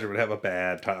 Honey badger would have a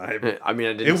bad time. I mean,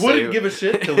 I didn't. It say wouldn't give a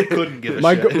shit till it couldn't give a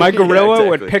My shit. my gorilla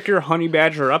would exactly. pick your honey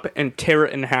badger up and tear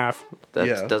it in half. That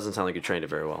Yeah. doesn't sound like you trained it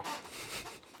very well.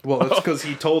 Well, that's because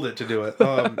he told it to do it.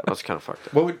 That's kind of fucked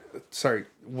up.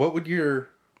 What would your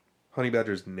honey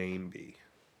badger's name be?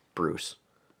 Bruce.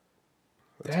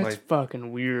 That's my-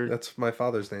 fucking weird. That's my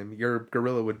father's name. Your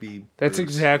gorilla would be. That's Bruce.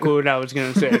 exactly what I was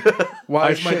gonna say. Why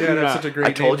I is my shit dad you have not. such a great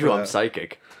I told name you for I'm that?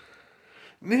 psychic.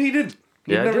 No, he didn't.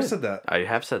 You Yeah, I never did. said that. I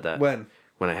have said that. When?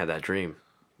 When I had that dream.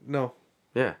 No.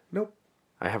 Yeah. Nope.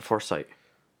 I have foresight.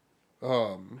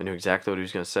 I knew exactly what he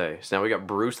was going to say. So now we got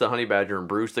Bruce the honey badger and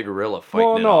Bruce the gorilla fighting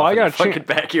Well, it no, off I in the gotta fucking change-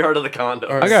 backyard of the condo.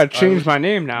 All right. I gotta I change was- my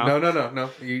name now.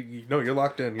 No. You're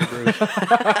locked in. You're Bruce.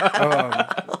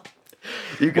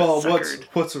 You got Well, suckered.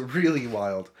 what's really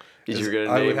wild Is is you're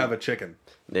gonna I would name- have a chicken.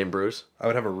 Name Bruce? I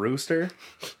would have a rooster,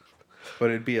 but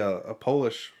it'd be a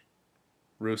Polish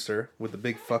rooster with the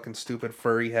big fucking stupid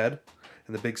furry head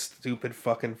and the big stupid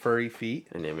fucking furry feet,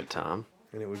 And name it Tom.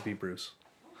 and it would be Bruce.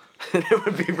 It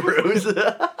would be Bruce.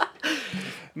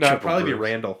 No, it'd probably be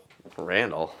Bruce.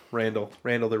 Randall.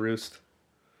 Randall. The roost.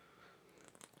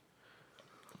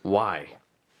 Why?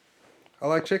 I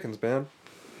like chickens, man.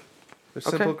 They're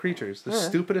simple Okay. creatures. They're Yeah,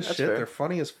 stupid as that's shit. fair. They're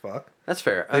funny as fuck. That's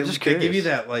fair. They, I'm just they curious. give you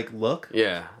that like look,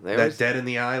 Yeah. They that always, dead in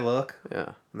the eye look,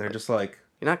 yeah. and they're just like.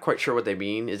 You're not quite sure what they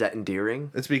mean. Is that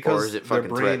endearing? It's Or because is it their fucking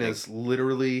brain threatening? is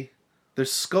literally their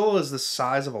skull is the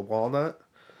size of a walnut,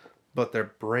 but their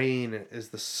brain is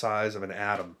the size of an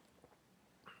atom.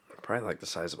 Probably like the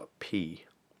size of a pea.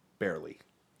 Barely.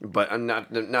 But I'm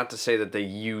not to say that they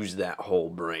use that whole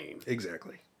brain.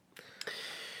 Exactly.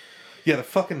 Yeah, they're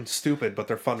fucking stupid, but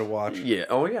they're fun to watch. Yeah.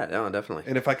 Oh yeah. No, definitely.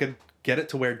 And if I could get it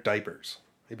to wear diapers,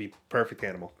 it'd be perfect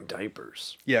animal.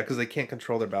 Diapers. Yeah, because they can't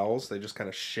control their bowels. They just kind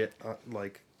of shit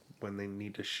like when they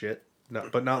need to shit.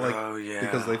 But not like Oh, yeah.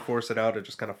 because they force it out. It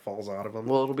just kind of falls out of them.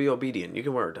 Well, it'll be obedient. You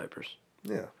can wear diapers.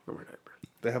 Yeah. Rubber diaper.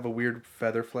 They have a weird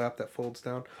feather flap that folds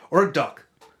down. Or a duck.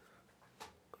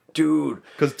 Dude.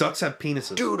 Because ducks have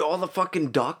penises. Dude, all the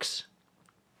fucking ducks.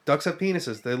 Ducks have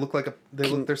penises. They look like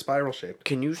they're spiral shaped.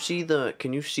 Can you see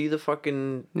the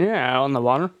fucking... Yeah, out in the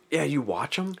water. Yeah, you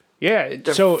watch them? Yeah,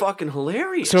 They're so fucking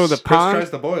hilarious. so the Chris pond. tries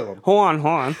to boil them. Hold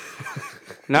on.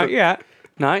 Not yet.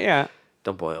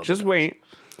 Don't boil Just them. wait.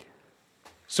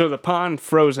 So the pond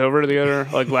froze over the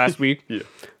other last week. Yeah.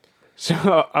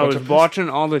 So I was watching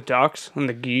all the ducks and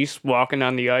the geese walking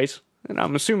on the ice, and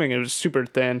I'm assuming it was super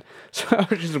thin. So I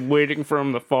was just waiting for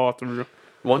them to fall through.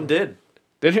 One did.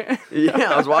 Did it?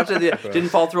 Yeah, I was watching it. Didn't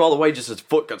fall through all the way, just his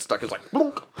foot got stuck. It was like,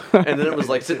 blunk. And then it was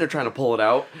like sitting there trying to pull it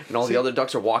out, and all the other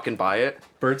ducks are walking by it.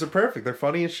 Birds are perfect. They're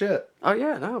funny as shit. Oh,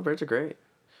 yeah, no, birds are great.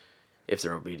 If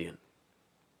they're obedient.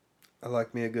 I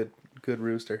like me a good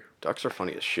rooster. Ducks are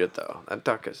funny as shit, though.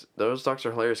 Those ducks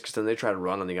are hilarious because then they try to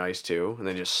run on the ice, too, and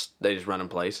they just run in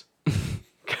place.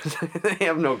 Because they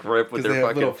have no grip with Because their they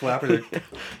have little flapper.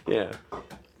 Yeah.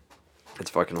 It's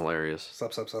fucking hilarious.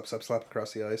 Slap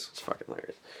across the ice. It's fucking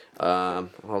hilarious.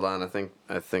 Hold on,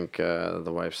 I think the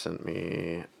wife sent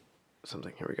me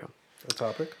something. Here we go. A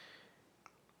topic?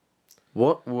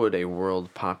 What would a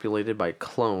world populated by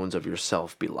clones of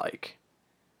yourself be like?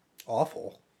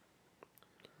 Awful.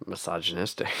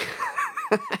 Misogynistic.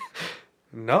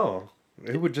 No.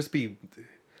 It would just be...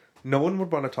 No one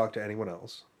would want to talk to anyone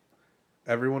else.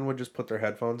 Everyone would just put their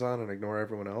headphones on and ignore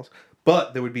everyone else.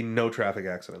 But there would be no traffic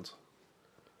accidents.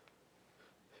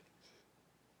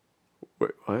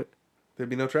 Wait, what? There'd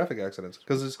be no traffic accidents.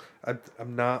 Because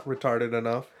I'm not retarded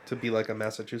enough to be like a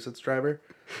Massachusetts driver.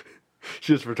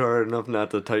 Just retarded enough not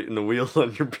to tighten the wheels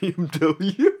on your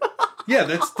BMW. Yeah,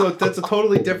 that's a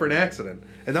totally different accident.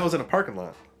 And that was in a parking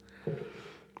lot.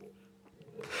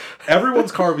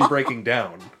 Everyone's car would be breaking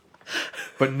down.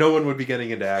 But no one would be getting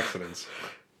into accidents.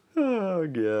 Oh,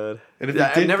 God. And if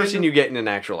I've never seen you get in an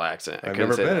actual accident. I've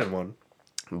never been in one.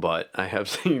 But I have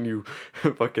seen you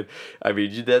fucking... I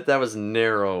mean, that was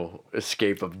narrow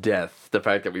escape of death. The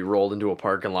fact that we rolled into a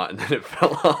parking lot and then it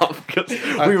fell off because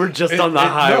we were just on the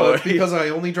highway. No, it's because I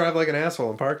only drive like an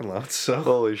asshole in parking lots. So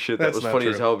holy shit, that was funny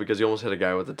true. as hell because you almost hit a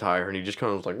guy with a tire and he just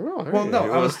kind of was like, oh, hey, well,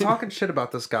 no, I was talking shit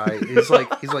about this guy. He's like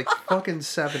fucking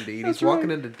 70 and he's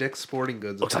walking into Dick's Sporting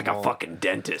Goods. Looks like a fucking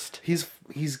dentist. He's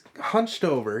hunched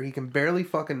over. He can barely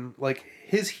fucking like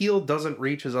his heel doesn't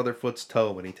reach his other foot's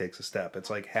toe when he takes a step. It's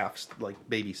like like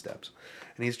baby steps.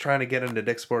 And he's trying to get into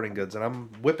Dick's Sporting Goods and I'm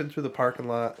whipping through the parking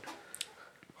lot.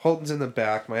 Holden's in the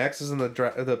back. My ex is in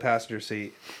the passenger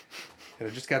seat. And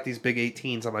I just got these big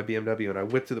 18s on my BMW and I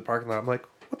whip through the parking lot. I'm like,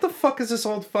 what the fuck is this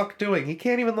old fuck doing? He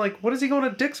can't even what is he going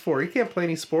to Dick's for? He can't play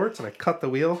any sports. And I cut the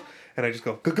wheel and I just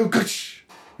go, go, goosh.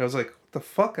 And I was like, what the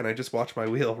fuck? And I just watch my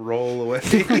wheel roll away.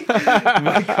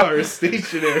 My car is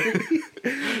stationary.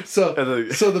 So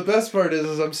the best part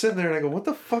is I'm sitting there and I go, what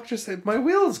the fuck just happened? My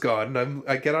wheel is gone. And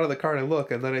I get out of the car and I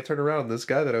look and then I turn around and this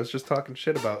guy that I was just talking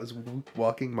shit about is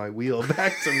walking my wheel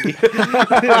back to me.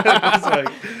 I was like,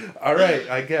 all right,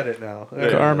 I get it now.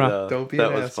 Karma. Don't be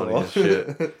that an was asshole. funny as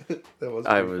shit. That was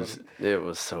funny. It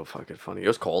was so fucking funny. It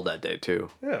was cold that day too.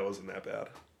 Yeah, it wasn't that bad.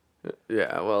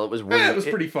 Yeah, well, it was windy. Yeah, it was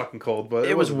pretty fucking cold, but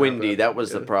it was wasn't windy. bad. That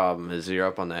was the problem. Is you're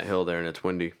up on that hill there and it's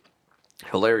windy.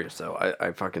 Hilarious though. I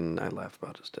laugh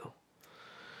about it still.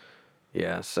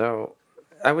 Yeah, so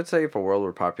I would say if a world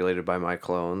were populated by my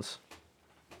clones.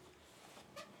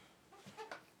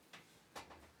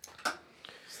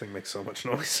 This thing makes so much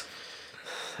noise.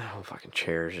 Oh, fucking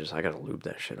chairs! I gotta lube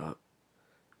that shit up.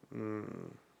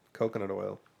 Coconut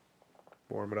oil.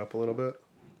 Warm it up a little bit.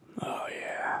 Oh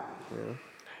yeah. Yeah.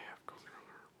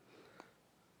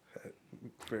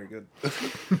 Very good.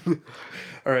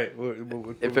 All right.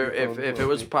 If it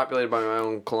was populated by my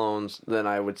own clones, then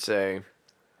I would say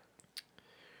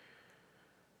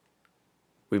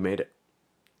we made it.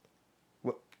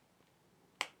 What?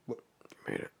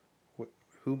 Made it.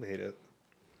 Who made it?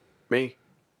 Me.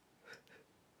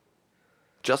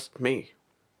 Just me.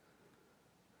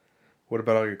 What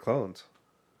about all your clones?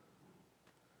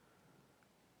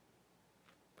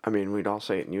 I mean, we'd all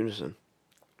say it in unison.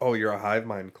 Oh, you're a hive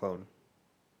mind clone.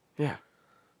 Yeah.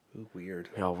 Ooh, weird.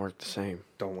 We all work the same.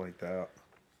 Don't like that.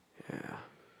 Yeah.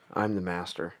 I'm the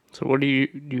master. So what do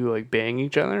you like bang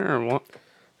each other or what?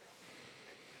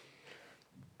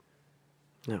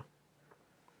 No.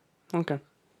 Okay.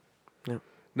 No.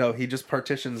 No, he just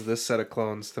partitions this set of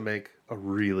clones to make a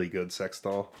really good sex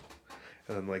doll.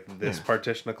 And then this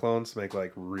partition of clones to make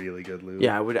really good lube.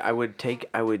 Yeah, I would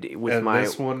with and my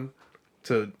this one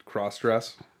to cross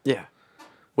dress. Yeah.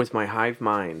 With my hive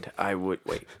mind, I would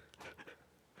wait.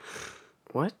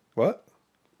 What? What?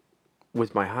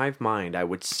 with my hive mind, I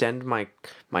would send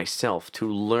myself to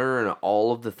learn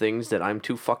all of the things that I'm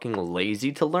too fucking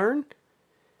lazy to learn,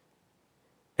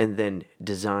 and then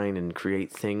design and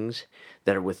create things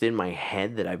that are within my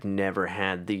head that I've never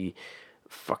had the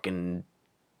fucking...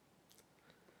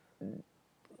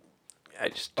 I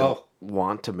just don't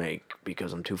want to make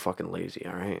because I'm too fucking lazy,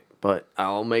 all right? But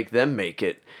I'll make them make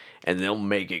it, and they'll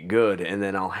make it good, and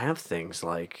then I'll have things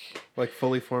like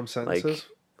fully formed sentences.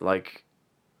 like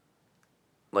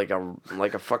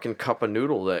a fucking cup of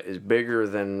noodle that is bigger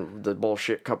than the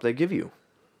bullshit cup they give you.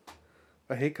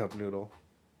 I hate cup noodle.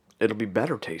 It'll be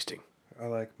better tasting. I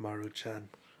like Maruchan.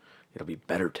 It'll be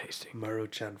better tasting.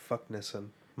 Maruchan, fuckness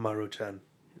and Maruchan.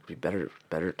 It'll be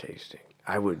better tasting.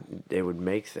 They would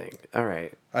make things. All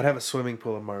right. I'd have a swimming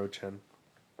pool in Maruchan.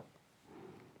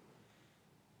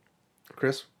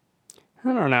 Chris?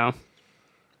 I don't know.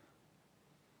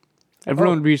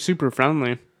 Everyone would be super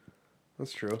friendly,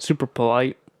 That's true. super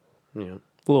polite, Yeah.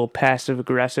 a little passive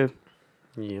aggressive.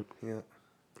 Yeah. Yeah.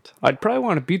 I'd probably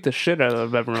want to beat the shit out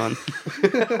of everyone.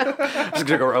 I'm just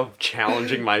gonna go around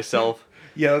challenging myself.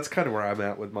 Yeah, that's kind of where I'm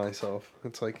at with myself.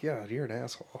 It's like, yeah, you're an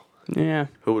asshole. Yeah.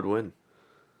 Who would win?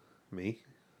 Me?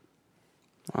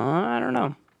 I don't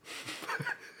know.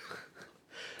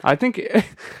 I think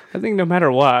no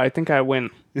matter what, I think I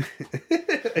win.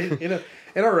 in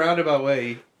a roundabout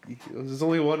way, there's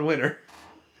only one winner.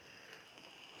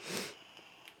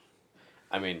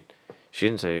 I mean, she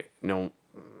didn't say no.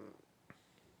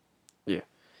 Yeah.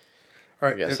 All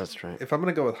right, Yes, that's right. If I'm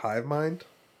going to go with hive mind,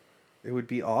 it would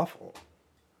be awful.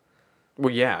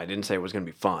 Well, yeah, I didn't say it was gonna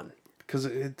be fun. Because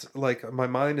it's like my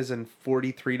mind is in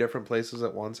 43 different places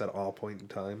at once at all point in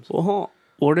times. Well,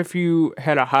 what if you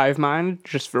had a hive mind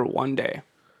just for one day?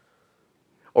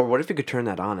 Or what if you could turn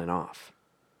that on and off?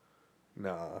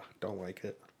 Nah, don't like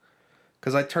it.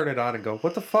 Because I turn it on and go,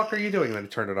 what the fuck are you doing? And then I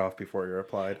turn it off before you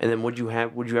replied. And then would you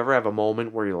ever have a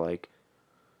moment where you're like,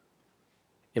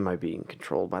 am I being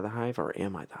controlled by the hive or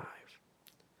am I the hive?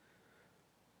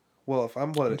 Well, if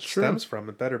I'm what it stems from,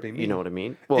 it better be me. You know what I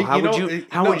mean? Well, How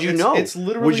would you know? It's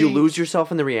literally, would you lose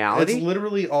yourself in the reality? It's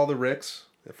literally all the Ricks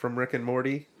from Rick and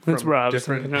Morty. That's From what I was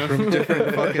different, thinking of. from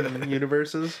different fucking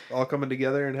universes all coming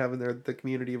together and having the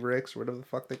community of Ricks, or whatever the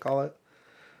fuck they call it.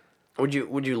 Would you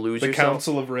lose The yourself?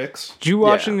 Council of Ricks. Did you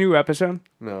watch Yeah. a new episode?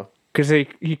 No. Because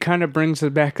he kind of brings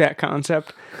back that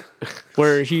concept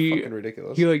where he Fucking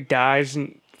ridiculous. he like dies,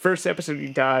 and first episode he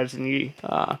dies, and he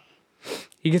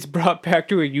gets brought back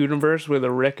to a universe where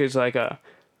the Rick is like a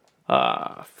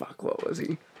fuck, what was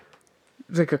he?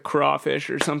 It's like a crawfish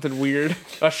or something weird,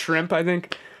 a shrimp, I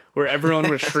think, where everyone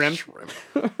was shrimp,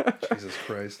 Jesus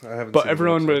Christ. I haven't but seen the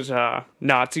everyone episode. was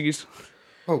Nazis.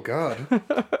 Oh, God.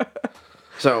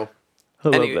 So, I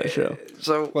love anyway, that show.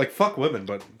 So, Like, fuck women,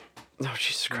 but oh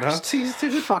Jesus Christ, Nazis,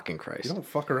 dude? fucking Christ! You don't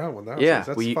fuck around with Nazis. Yeah,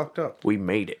 That's fucked up. We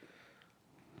made it.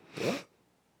 What?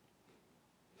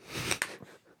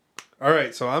 All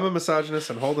right, so I'm a misogynist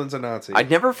and Holden's a Nazi. I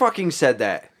never fucking said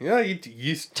that. Yeah, you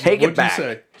Take it what'd back. You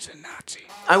say? He's a Nazi.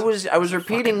 I was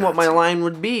repeating what my line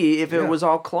would be if it Yeah. was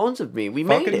all clones of me. We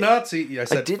made Fucking it. Nazi. I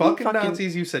said didn't fucking fucking-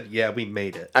 Nazis. You said, yeah, we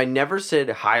made it. I never said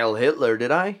Heil Hitler, did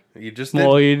I? You just did.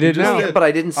 Well, you did just now. did. But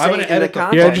I didn't say I'm it gonna in the edit the fuck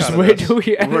context. Yeah, out just of wait this. till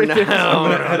we We're edit not- this.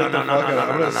 I'm gonna edit the fuck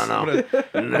out. no.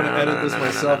 I'm gonna edit this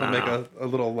myself and make a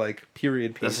little like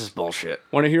period piece. This is bullshit.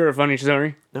 Want to hear a funny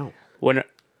story? No.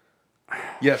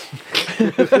 Yes.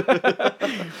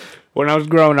 When I was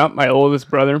growing up, my oldest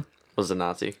brother, Was a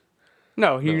Nazi.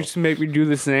 no, he used to make me do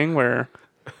this thing where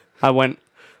I went,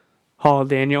 Hall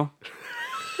Daniel.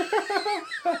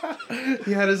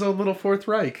 He had his own little Fourth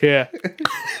Reich. Yeah.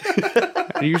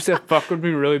 He used to fuck with me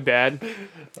really bad.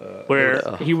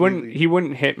 Where he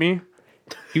wouldn't hit me.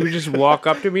 He would just walk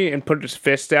up to me and put his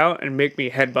fist out and make me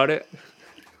headbutt it.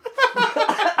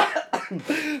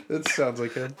 That sounds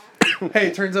like him. Hey,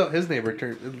 it turns out his neighbor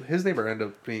ended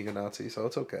up being a Nazi, so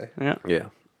it's okay. Yeah. Yeah.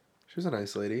 She was a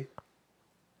nice lady.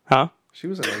 Huh? She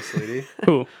was a nice lady.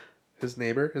 Who? His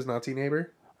neighbor, his Nazi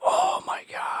neighbor. Oh my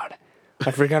god.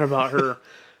 I forgot about her.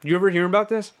 You ever hear about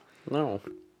this? No.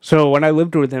 So when I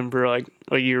lived with him for like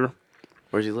a year,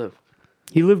 Where'd you live?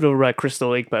 he lived over by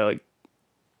Crystal Lake by like,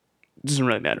 doesn't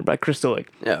really matter, by Crystal Lake.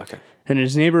 Yeah. Okay. And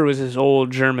his neighbor was this old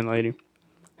German lady.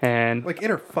 And Like in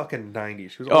her fucking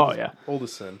 90s. She was old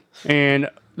as sin. And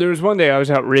there was one day I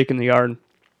was out raking the yard,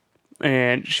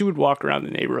 and she would walk around the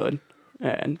neighborhood,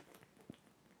 and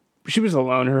she was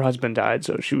alone. Her husband died,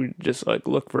 so she would just like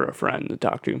look for a friend to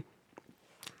talk to.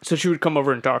 So she would come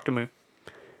over and talk to me,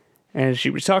 and she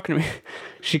was talking to me.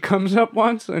 She comes up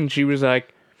once, and she was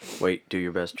like, Wait. Do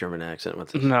your best German accent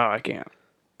with this. "No, I can't.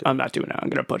 I'm not doing it. I'm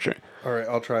gonna butcher it." All right,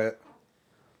 I'll try it.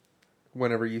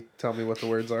 whenever you tell me what the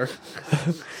words are.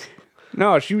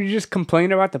 No, she would just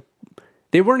complain about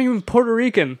they weren't even Puerto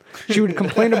Rican. She would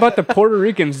complain about the Puerto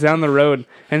Ricans down the road,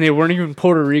 and they weren't even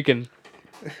Puerto Rican.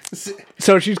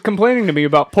 So she's complaining to me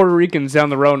about Puerto Ricans down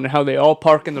the road and how they all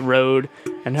park in the road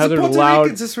and how The they're Puerto loud.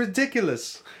 Ricans is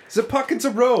ridiculous. The parking's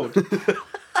a road.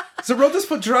 The road is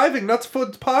for driving, not for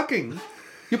parking.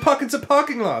 You park in the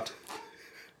parking lot.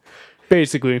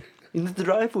 Basically. In the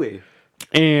driveway.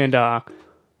 And Hal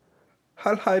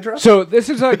Hydra. so this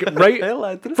is like right Hell,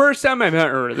 I did- first time I met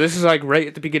her. This is like right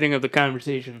at the beginning of the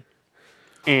conversation,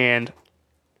 and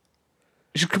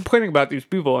she's complaining about these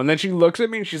people, and then she looks at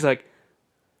me and she's like,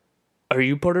 "Are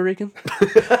you Puerto Rican?"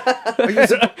 Are you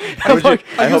the, I'm like,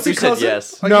 I hope the you said cousin?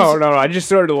 yes. Are no, you, no. I just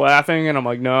started laughing, and I'm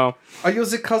like, no. Are you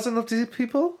the cousin of these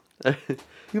people?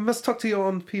 You must talk to your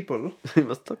own people. You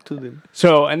must talk to them.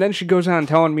 So, and then she goes on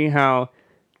telling me how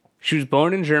she was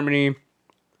born in Germany,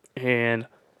 and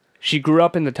she grew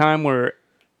up in the time where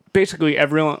basically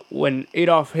everyone, when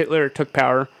Adolf Hitler took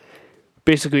power,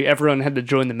 basically everyone had to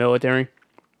join the military.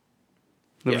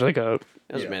 There was Yeah. like a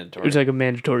That was Yeah. it mandatory. was like a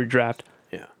mandatory draft,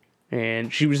 Yeah.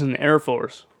 and she was in the Air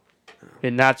Force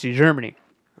in Nazi Germany.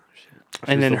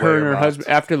 And She's then the her and her whereabouts. husband,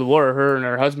 after the war, her and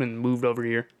her husband moved over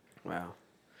here, Wow.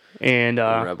 and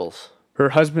Rebels. her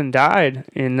husband died,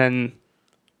 and then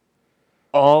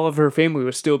all of her family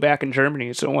was still back in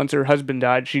Germany. So once her husband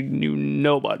died, she knew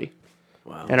nobody.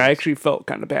 Wow. And I actually felt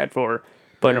kind of bad for her.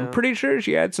 But I'm Yeah. pretty sure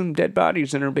she had some dead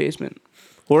bodies in her basement.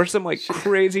 Or some like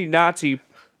crazy Nazi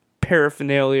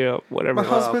paraphernalia, whatever. My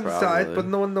husband probably. died, but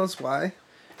no one knows why.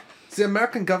 The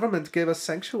American government gave us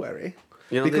sanctuary.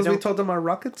 You know, they Because we don't- told them our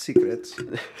rocket secrets.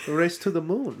 The race to the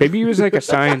moon. Maybe he was like a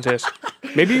scientist.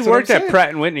 Maybe he That's what worked I'm at saying. Pratt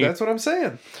and Whitney. That's what I'm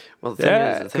saying. Well, the thing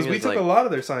Yeah, is, the Because thing we is, took like, a lot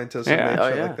of their scientists and Yeah. made Oh,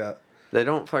 shit yeah. like that. they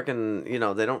don't fucking, they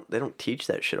don't teach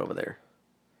that shit over there.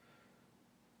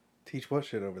 Teach what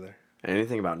shit over there?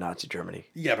 Anything about Nazi Germany.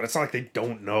 Yeah, but it's not like they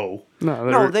don't know.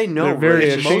 No, they know, They're very but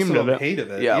it's just ashamed Most of them it. hated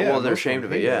it. Yeah, well, most they're of ashamed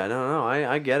them of it. hate Yeah, no,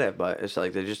 I get it, but it's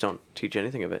like they just don't teach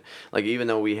anything of it. Like, even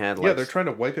though we had, like... Yeah, they're trying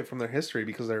to wipe it from their history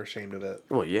because they're ashamed of it.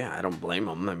 Well, yeah, I don't blame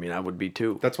them. I mean, I would be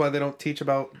too. That's why they don't teach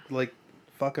about, like,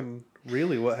 fucking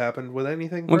really what happened with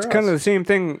anything. Well, it's kind of the same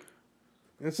thing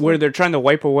it's where like, they're trying to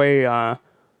wipe away,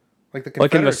 like the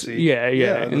like in the Confederacy.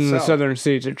 in the South. southern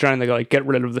states, they're trying to like get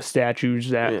rid of the statues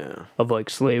that Yeah. of like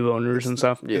slave owners and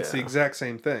stuff. Yeah. It's the exact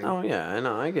same thing. Oh, yeah, I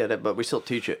know, I get it, but we still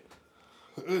teach it.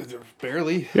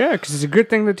 Barely. Yeah, because it's a good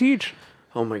thing to teach.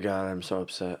 Oh my god, I'm so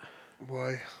upset.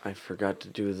 Why? I forgot to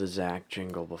do the Zach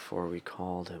jingle before we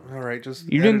called him. All right, just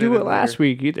You didn't edit do it in last later.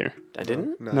 week either. I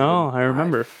didn't? No, I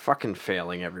remember. I'm fucking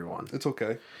failing everyone. It's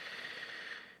okay.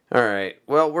 All right.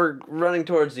 Well, we're running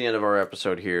towards the end of our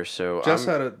episode here, so Just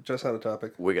had a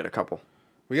topic. we got a couple.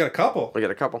 We got a couple. We got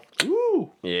a couple.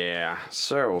 Woo! Yeah.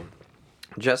 So,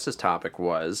 Jess's topic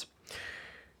was.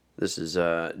 This is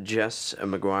Jess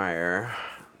McGuire.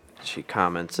 She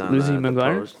comments on Lizzie the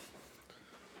McGuire? post.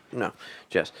 No,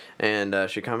 Jess, and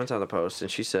she comments on the post, and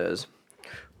she says,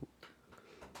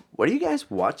 "What are you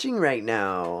guys watching right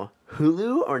now?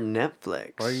 Hulu or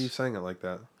Netflix?" Why are you saying it like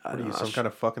that? What are you, know, some kind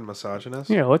of fucking misogynist?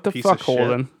 Yeah, what the Piece fuck, of shit.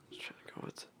 Holden?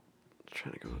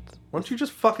 Trying to go with. Why don't you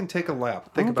just fucking take a lap?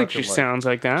 I Think don't about think she your life. sounds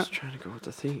like that. Just trying to go with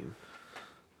the theme.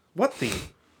 What theme?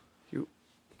 You.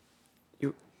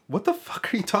 What the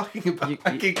fuck are you talking about? You-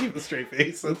 I can't keep a straight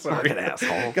face. I'm sorry. Fucking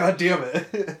asshole. God damn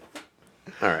it.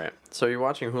 All right. So you're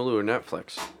watching Hulu or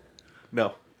Netflix?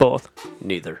 No. Both.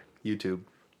 Neither. YouTube.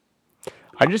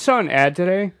 I just saw an ad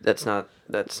today. That's not.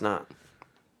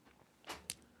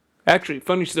 Actually,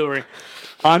 funny story.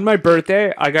 On my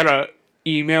birthday, I got a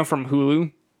email from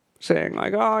Hulu saying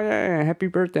like, "Oh yeah, happy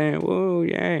birthday, whoa,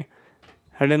 yay!"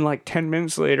 And then like 10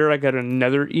 minutes later, I got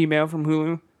another email from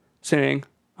Hulu saying,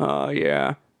 "Oh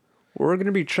yeah, we're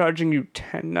gonna be charging you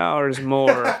 $10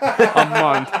 more a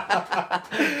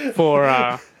month for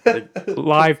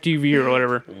live TV or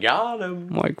whatever." Got him.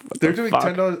 I'm like, what They're the doing fuck?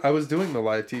 $10. I was doing the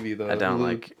live TV though. I don't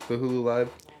like- the Hulu Live.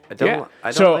 I don't. Yeah.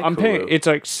 I don't So like I'm paying. Hulu. It's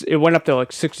like it went up to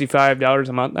like $65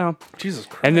 a month now. Jesus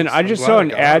Christ. And then I I'm just glad saw I an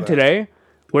got ad that. today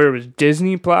where it was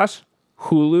Disney Plus,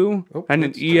 Hulu, Oh, and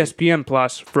an that's ESPN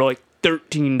Plus for like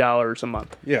 $13 a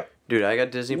month. Yeah. Dude, I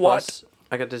got Disney What? Plus.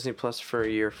 I got Disney Plus for a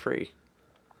year free.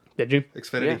 Did you?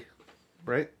 Xfinity. Yeah.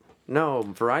 Right? No,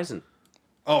 Verizon.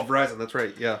 Oh, Verizon. That's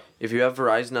right. Yeah. If you have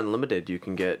Verizon Unlimited, you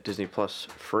can get Disney Plus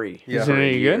free. Yeah. Isn't for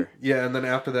a it year. good? Yeah, and then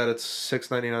after that, it's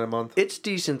 $6.99 a month. It's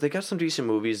decent. They got some decent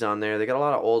movies on there. They got a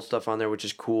lot of old stuff on there, which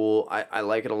is cool. I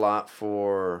like it a lot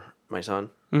for my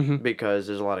son because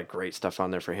there's a lot of great stuff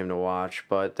on there for him to watch.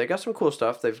 But they got some cool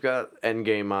stuff. They've got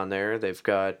Endgame on there. They've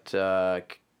got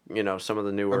some of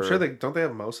the newer. I'm sure don't they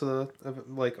have most of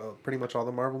pretty much all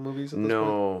the Marvel movies at this point?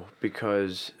 No,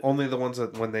 because Only the ones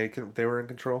that when they were in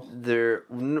control?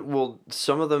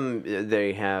 some of them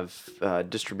they have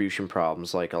distribution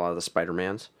problems, like a lot of the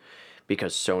Spider-Mans,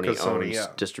 because Sony owns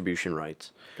distribution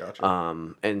rights. Gotcha.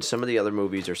 And some of the other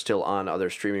movies are still on other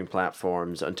streaming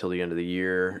platforms until the end of the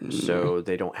year, so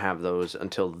they don't have those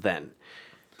until then.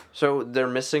 So they're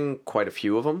missing quite a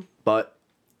few of them, but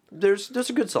there's a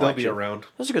good selection. They'll be around.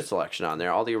 There's a good selection on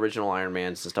there. All the original Iron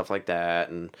Mans and stuff like that,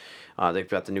 and they've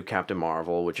got the new Captain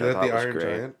Marvel, which I thought was Iron great.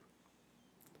 Giant?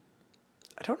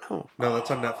 I don't know. No, that's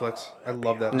on Netflix. I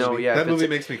love that movie. No, yeah, that movie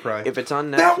makes me cry. If it's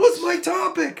on Netflix, that was my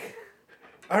topic.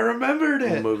 I remembered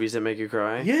it. Movies that make you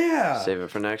cry. Yeah. Save it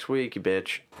for next week, you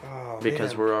bitch. Oh,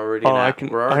 Because man. we're already Oh,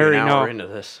 we're already an hour know. into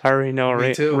this. I already know, Me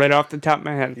right? too. Right off the top of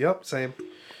my head. Yep, same.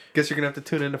 Guess you're gonna have to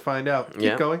tune in to find out. Keep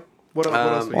Yeah. going. What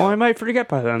else? We Well, I got? might forget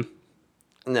by then.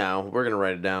 No, we're gonna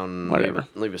write it down. And Whatever.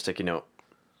 Leave a sticky note.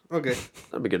 Okay.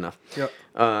 That'll be good enough. Yep.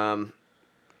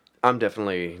 I'm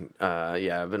definitely.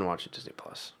 I've been watching Disney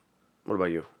Plus. What about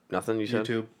you? Nothing. You said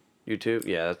YouTube. YouTube.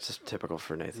 Yeah, that's just typical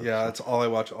for Nathan. Yeah, that's all I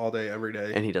watch all day, every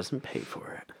day. And he doesn't pay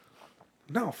for it.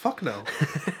 No, fuck no.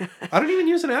 I don't even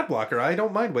use an ad blocker. I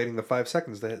don't mind waiting the 5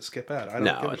 seconds to hit skip ad. I don't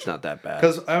No, it's not that bad.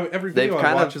 Because every video They've I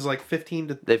kind watch of- is like 15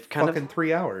 to they've kind of- fucking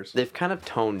 3 hours. They've kind of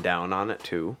toned down on it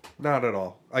too. Not at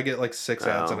all. I get like 6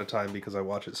 ads Oh. at a time because I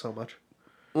watch it so much.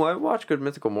 Well, I watch Good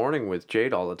Mythical Morning with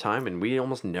Jade all the time, and we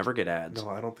almost never get ads. No,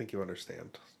 I don't think you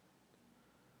understand.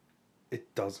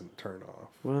 It doesn't turn off.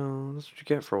 Well, that's what you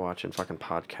get for watching fucking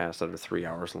podcasts that are 3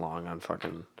 hours long on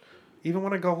fucking. Even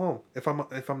when I go home, if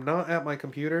I'm not at my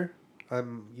computer,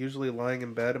 I'm usually lying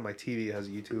in bed and my TV has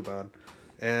YouTube on,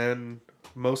 and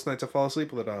most nights I fall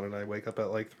asleep with it on, and I wake up at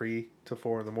like 3 to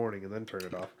 4 in the morning and then turn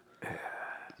it off.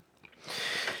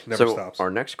 Never So stops.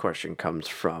 our next question comes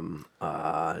from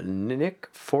Nick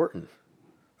Fortin.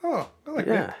 Oh, I like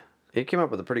Yeah, that. he came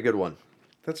up with a pretty good one.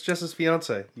 That's Jess's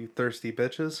fiance. You thirsty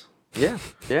bitches. Yeah,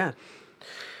 yeah.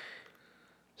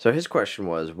 So his question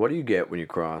was, what do you get when you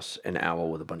cross an owl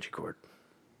with a bungee cord?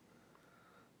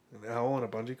 An owl and a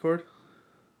bungee cord?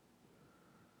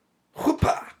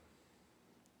 Whoopah!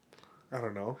 I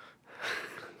don't know.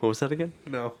 What was that again?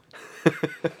 No.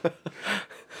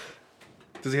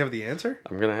 Does he have the answer?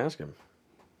 I'm going to ask him.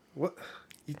 What?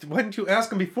 Why didn't you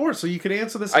ask him before so you could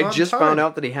answer this? I on just time? found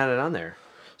out that he had it on there.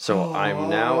 So I'm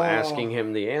now asking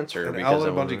him the answer. An because owl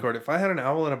and a I bungee wanna- cord. If I had an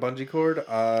owl and a bungee cord,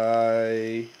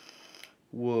 I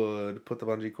would put the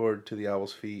bungee cord to the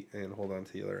owl's feet and hold on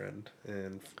to the other end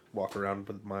and walk around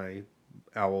with my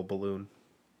owl balloon.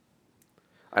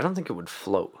 I don't think it would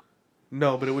float.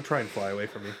 No, but it would try and fly away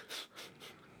from me.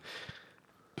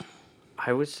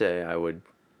 I would say I would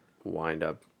wind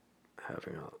up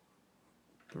having a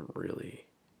really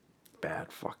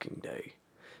bad fucking day.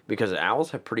 Because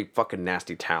owls have pretty fucking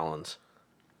nasty talons.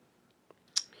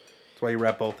 That's why you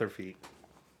wrap both their feet.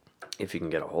 If you can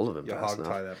get a hold of them You fast hog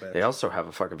enough. tie that bitch. They also have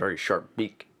a fucking very sharp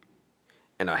beak.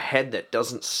 And a head that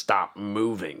doesn't stop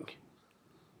moving.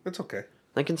 It's okay.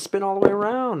 They can spin all the way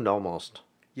around almost.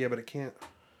 Yeah, but it can't.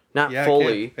 Not Yeah,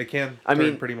 fully. It can. I turn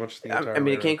mean, pretty much the entire I mean,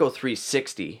 way it can't go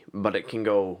 360, but it can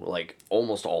go like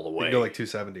almost all the around. way. It can go like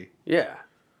 270. Yeah.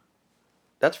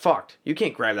 That's fucked. You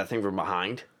can't grab that thing from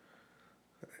behind.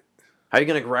 How are you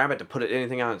going to grab it to put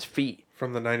anything on its feet?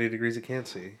 From the 90 degrees it can't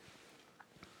see.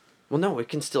 Well, no, it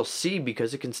can still see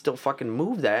because it can still fucking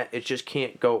move that. It just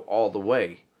can't go all the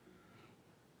way.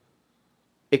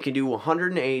 It can do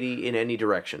 180 in any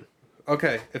direction.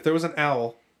 Okay, if there was an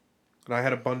owl and I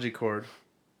had a bungee cord,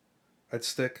 I'd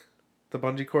stick the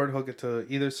bungee cord, hook it to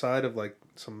either side of like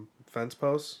some fence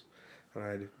posts, and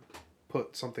I'd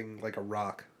put something like a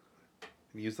rock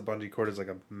and use the bungee cord as like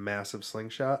a massive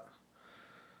slingshot.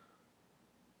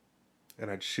 And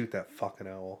I'd shoot that fucking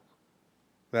owl.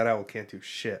 That owl can't do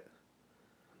shit.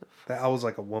 That owl's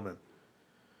like a woman.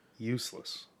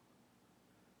 Useless.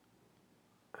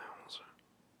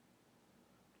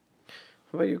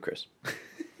 What about you, Chris?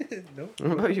 No.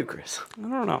 What about you, Chris? I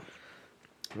don't know.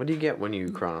 What do you get when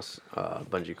you cross a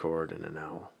bungee cord and an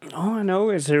owl? All I know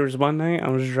is there was one night I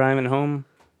was driving home,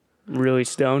 really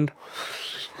stoned,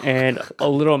 and a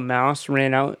little mouse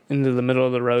ran out into the middle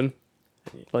of the road,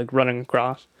 like running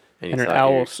across, And you and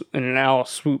thought an owl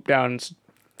swooped down and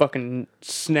fucking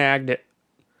snagged it.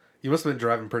 You must have been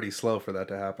driving pretty slow for that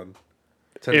to happen.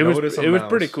 To It was notice a was mouse.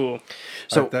 pretty cool.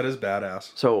 So- That is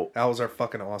badass. So Owls are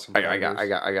fucking awesome. I got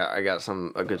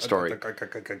a good story.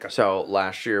 So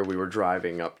last year we were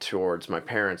driving up towards my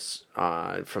parents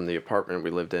from the apartment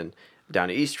we lived in down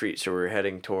to East Street. So we were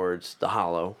heading towards the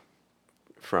Hollow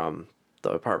from the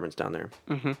apartments down there.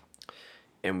 Mm-hmm.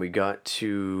 and we got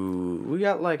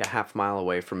like a half mile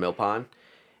away from Mill Pond.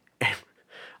 And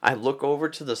I look over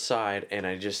to the side and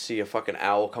I just see a fucking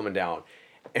owl coming down.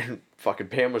 And fucking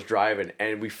Pam was driving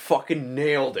and we fucking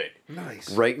nailed it.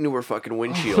 Nice. Right into her fucking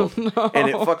windshield. Oh, no. And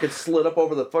it fucking slid up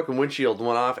over the fucking windshield and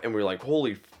went off. And we were like,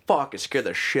 holy fuck, it scared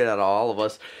the shit out of all of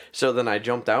us. So then I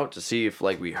jumped out to see if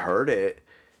like we heard it.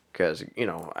 Because, you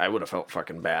know, I would have felt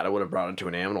fucking bad. I would have brought it to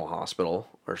an animal hospital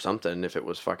or something if it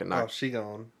was fucking not. Oh, she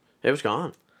gone. It was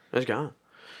gone. It was gone.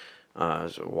 It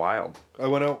was wild. I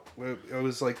went out. It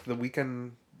was like the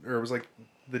weekend, or it was like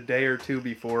the day or two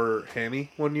before Hammy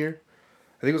one year.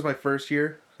 I think it was my first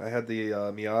year. I had the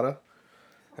Miata,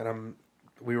 and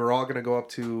we were all gonna go up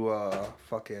to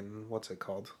fucking what's it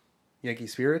called, Yankee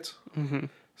Spirits. Mm-hmm.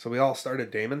 So we all started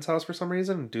at Damon's house for some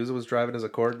reason. And Duza was driving his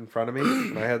Accord in front of me,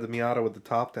 and I had the Miata with the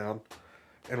top down,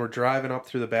 and we're driving up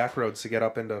through the back roads to get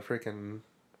up into freaking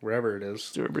wherever it is.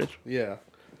 Stewart Bridge. Yeah.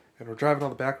 And we're driving on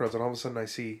the back roads, and all of a sudden I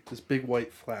see this big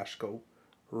white flash go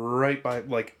right by,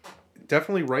 like,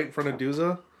 definitely right in front of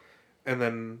Duza, and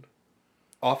then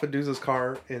off of Duza's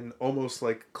car and almost,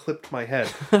 like, clipped my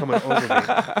head coming over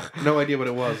me. No idea what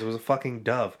it was. It was a fucking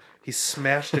dove. He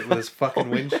smashed it with his fucking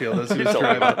windshield as he was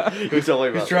driving. He was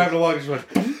driving along and just went,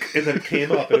 "Boonk," and then it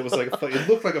came up, and it was like, it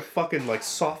looked like a fucking, like,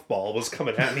 softball was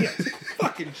coming at me. I was like,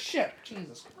 fucking shit.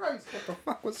 Jesus Christ, what the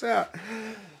fuck was that?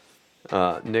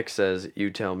 Nick says, you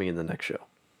tell me in the next show.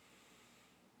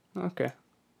 Okay.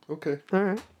 Okay. All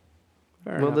right.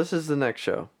 Fair Well, enough. this is the next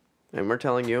show. And we're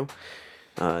telling you,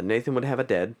 Nathan would have a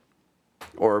dead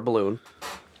or a balloon.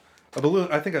 A balloon.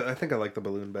 I think I like the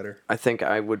balloon better. I think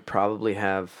I would probably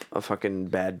have a fucking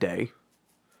bad day.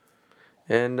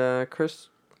 And, Chris?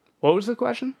 What was the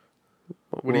question?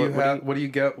 What do you have? What do you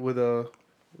get with a?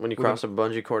 When you cross a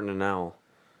bungee cord and an owl.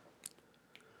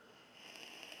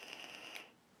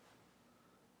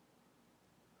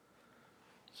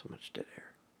 So much dead air.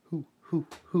 Who?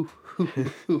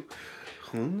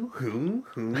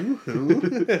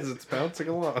 As it's bouncing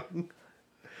along.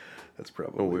 That's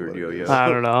probably A weird what it yo-yo. is. I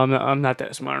don't know. I'm not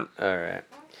that smart. All right.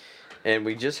 And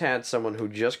we just had someone who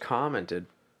just commented.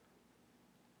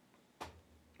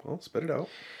 Well, spit it out.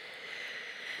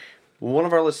 One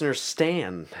of our listeners,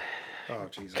 Stan, Oh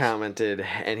Jesus. commented,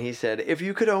 and he said, if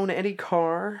you could own any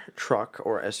car, truck,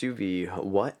 or SUV,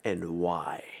 what and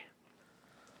why?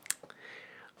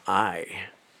 I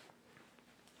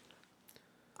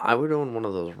would own one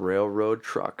of those railroad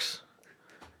trucks.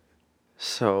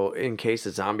 So in case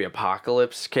a zombie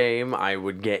apocalypse came, I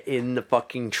would get in the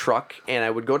fucking truck and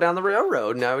I would go down the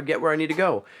railroad and I would get where I need to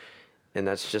go. And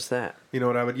that's just that. You know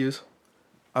what I would use?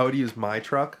 I would use my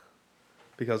truck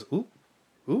because what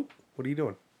are you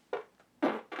doing?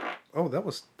 Oh, that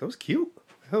was cute.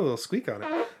 I had a little squeak on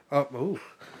it.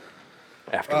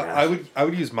 Aftermath. I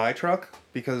would use my truck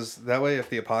because that way, if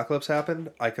the apocalypse happened,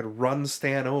 I could run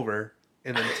Stan over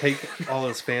and then take all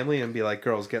his family and be like,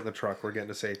 "Girls, get in the truck. We're getting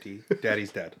to safety.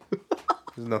 Daddy's dead.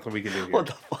 There's nothing we can do here." What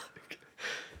the fuck?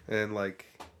 And like,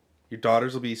 your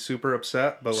daughters will be super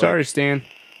upset, but Sorry, like, Stan.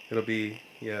 it'll be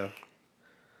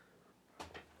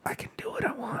I can do what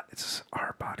I want. It's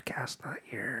our podcast, not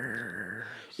yours.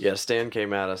 Yeah, Stan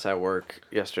came at us at work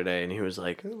yesterday and he was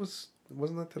like, Wasn't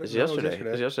that today? It was No, yesterday. It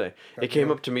was yesterday. He came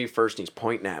up to me first and he's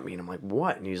pointing at me and I'm like,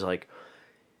 what? And he's like,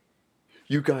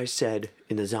 you guys said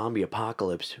in the zombie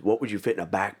apocalypse, what would you fit in a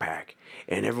backpack?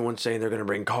 And everyone's saying they're going to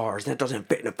bring cars. That doesn't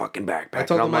fit in a fucking backpack. I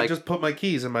told And them I'm I just put my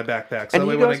keys in my backpack. So And that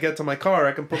way he when I goes- get to my car,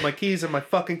 I can put my keys in my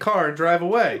fucking car and drive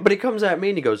away. But he comes at me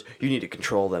and he goes, you need to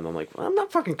control them. I'm like, well, I'm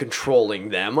not fucking controlling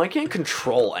them. I can't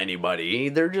control anybody.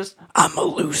 They're just... I'm a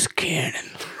loose cannon.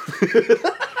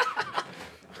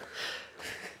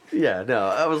 Yeah, no.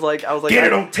 I was like... Get it,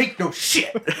 don't take no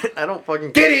shit. I don't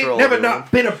fucking Get it, control never anyone.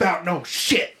 not been about no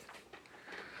shit.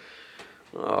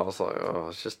 I was like,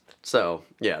 it's just... So,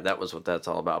 yeah, that was what that's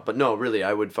all about. But no, really,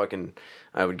 I would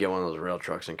get one of those rail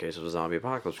trucks in case of a zombie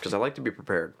apocalypse because I like to be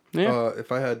prepared. Yeah.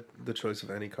 If I had the choice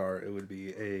of any car, it would be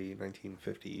a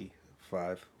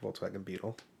 1955 Volkswagen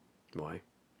Beetle. Why?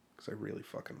 Because I really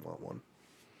fucking want one.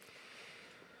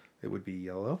 It would be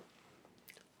yellow.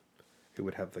 It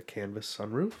would have the canvas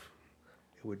sunroof.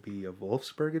 It would be a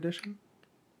Wolfsburg edition.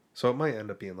 So it might end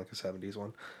up being like a 70s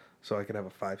one. So I could have a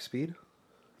 5-speed.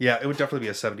 Yeah, it would definitely be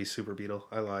a 70s Super Beetle.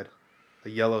 I lied. A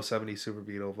yellow 70s Super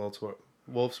Beetle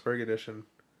Wolfsburg edition.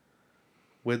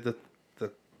 With the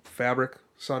fabric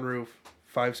sunroof,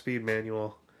 5-speed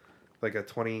manual. Like a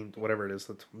 20, whatever it is,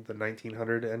 the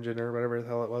 1900 engine or whatever the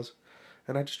hell it was.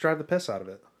 And I just drive the piss out of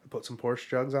it. I put some Porsche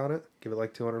jugs on it, give it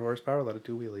like 200 horsepower, let it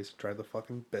do wheelies, drive the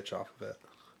fucking bitch off of it.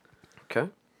 Okay.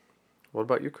 What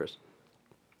about you, Chris?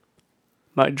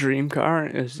 My dream car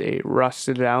is a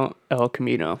rusted out El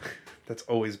Camino. That's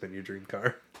always been your dream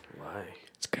car. Why?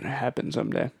 It's gonna happen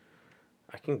someday.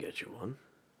 I can get you one.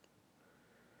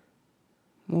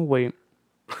 We'll wait.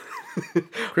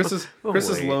 Chris is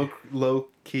wait. low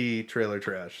key trailer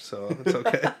trash, so it's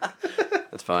okay.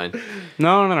 That's fine.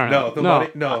 No.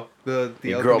 The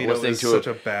You El grew up Camino listening is to such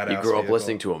a badass. You grew up vehicle.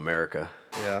 listening to America.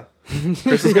 Yeah.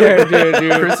 Yeah,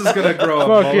 dude. Chris is gonna grow a Fuck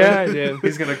mullet. yeah, I did.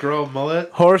 He's gonna grow a mullet.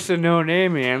 Horse and no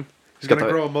name, man. He's got gonna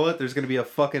the- grow a mullet. There's gonna be a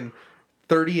fucking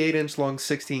 38-inch long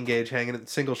 16 gauge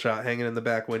single shot hanging in the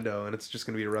back window, and it's just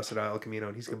gonna be a rusted out El Camino,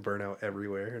 and he's gonna burn out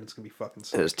everywhere, and it's gonna be fucking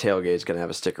sick. And his tailgate's gonna have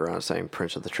a sticker on it saying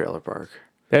Prince of the Trailer Park.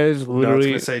 That is No, it's literally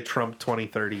gonna say Trump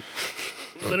 2030.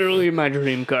 my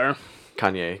dream car.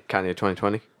 Kanye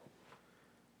 2020.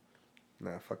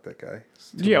 Nah, fuck that guy.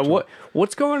 It's too Yeah, much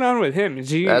what's going on with him?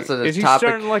 Is he That's a is he topic.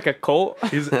 starting like a cult?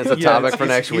 He's, That's a topic for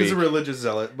next He's a week. religious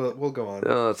zealot, but we'll go on.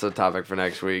 Oh, that's a topic for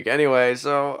next week. Anyway,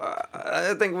 so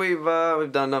I think we've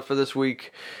done enough for this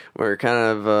week. We're kind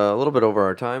of a little bit over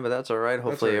our time, but that's all right.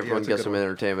 Hopefully, all right. Yeah, everyone it's a gets good some one.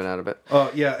 entertainment out of it.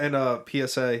 Yeah, and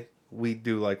PSA, we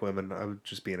do like women. I was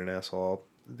just being an asshole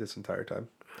this entire time.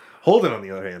 Holden, on the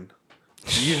other hand,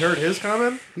 you heard his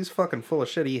comment? He's fucking full of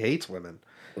shit. He hates women.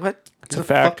 What? He's a a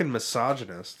fact. fucking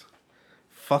misogynist.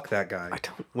 Fuck that guy. I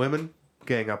don't- Women,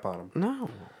 gang up on him. No.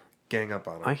 Gang up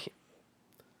on him.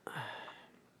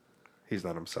 He's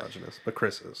not a misogynist, but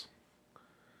Chris is.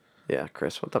 Yeah,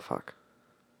 Chris, what the fuck?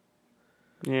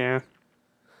 Yeah.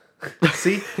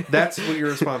 See, that's what your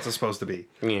response is supposed to be.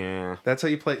 Yeah. That's how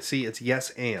you play. See, it's yes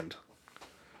and.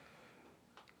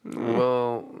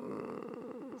 Well,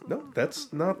 No,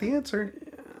 that's not the answer.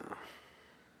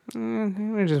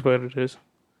 It's just what it is.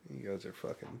 You guys are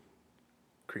fucking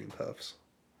cream puffs.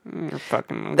 You're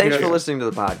fucking. thanks guys for are- listening to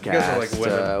the podcast. guys are like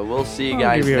women. We'll see you I'll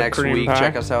guys give you a next cream week. pie.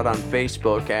 Check us out on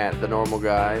Facebook at The Normal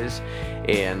Guys.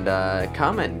 And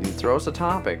comment and throw us a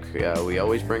topic. We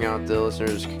always bring out the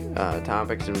listeners'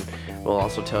 topics, and we'll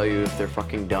also tell you if they're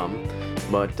fucking dumb.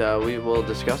 But we will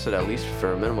discuss it at least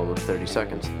for a minimum of 30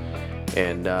 seconds.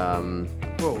 And,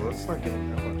 Whoa, let's not give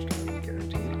them that much time.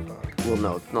 Guaranteed. Fuck. well,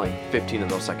 no, like 15 of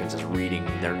those seconds is reading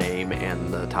their name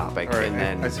and the topic. All right, and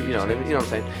then, I see what you know, you're saying. you know what I'm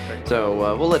saying?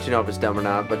 So we'll let you know if it's dumb or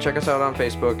not. But check us out on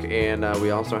Facebook. And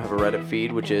we also have a Reddit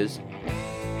feed, which is...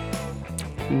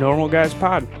 Normal Guys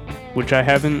Pod, which I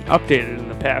haven't updated in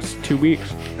the past 2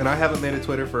 weeks. And I haven't made a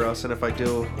Twitter for us, and if I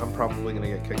do, I'm probably gonna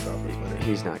get kicked off of Twitter.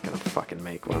 He's not gonna fucking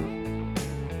make one.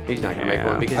 He's not gonna make Yeah.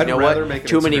 one because I'd you know rather what? make an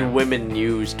Too many Instagram. women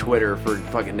use Twitter for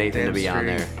fucking Nathan to Damn be on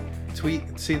straight. there.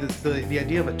 Tweet. See, the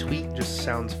idea of a tweet just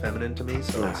sounds feminine to me,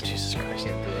 so Oh, it's- Jesus I Christ.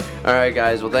 can't do it. All right,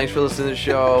 guys. Well, thanks for listening to the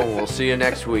show. We'll see you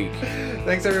next week.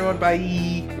 Thanks, everyone. Bye.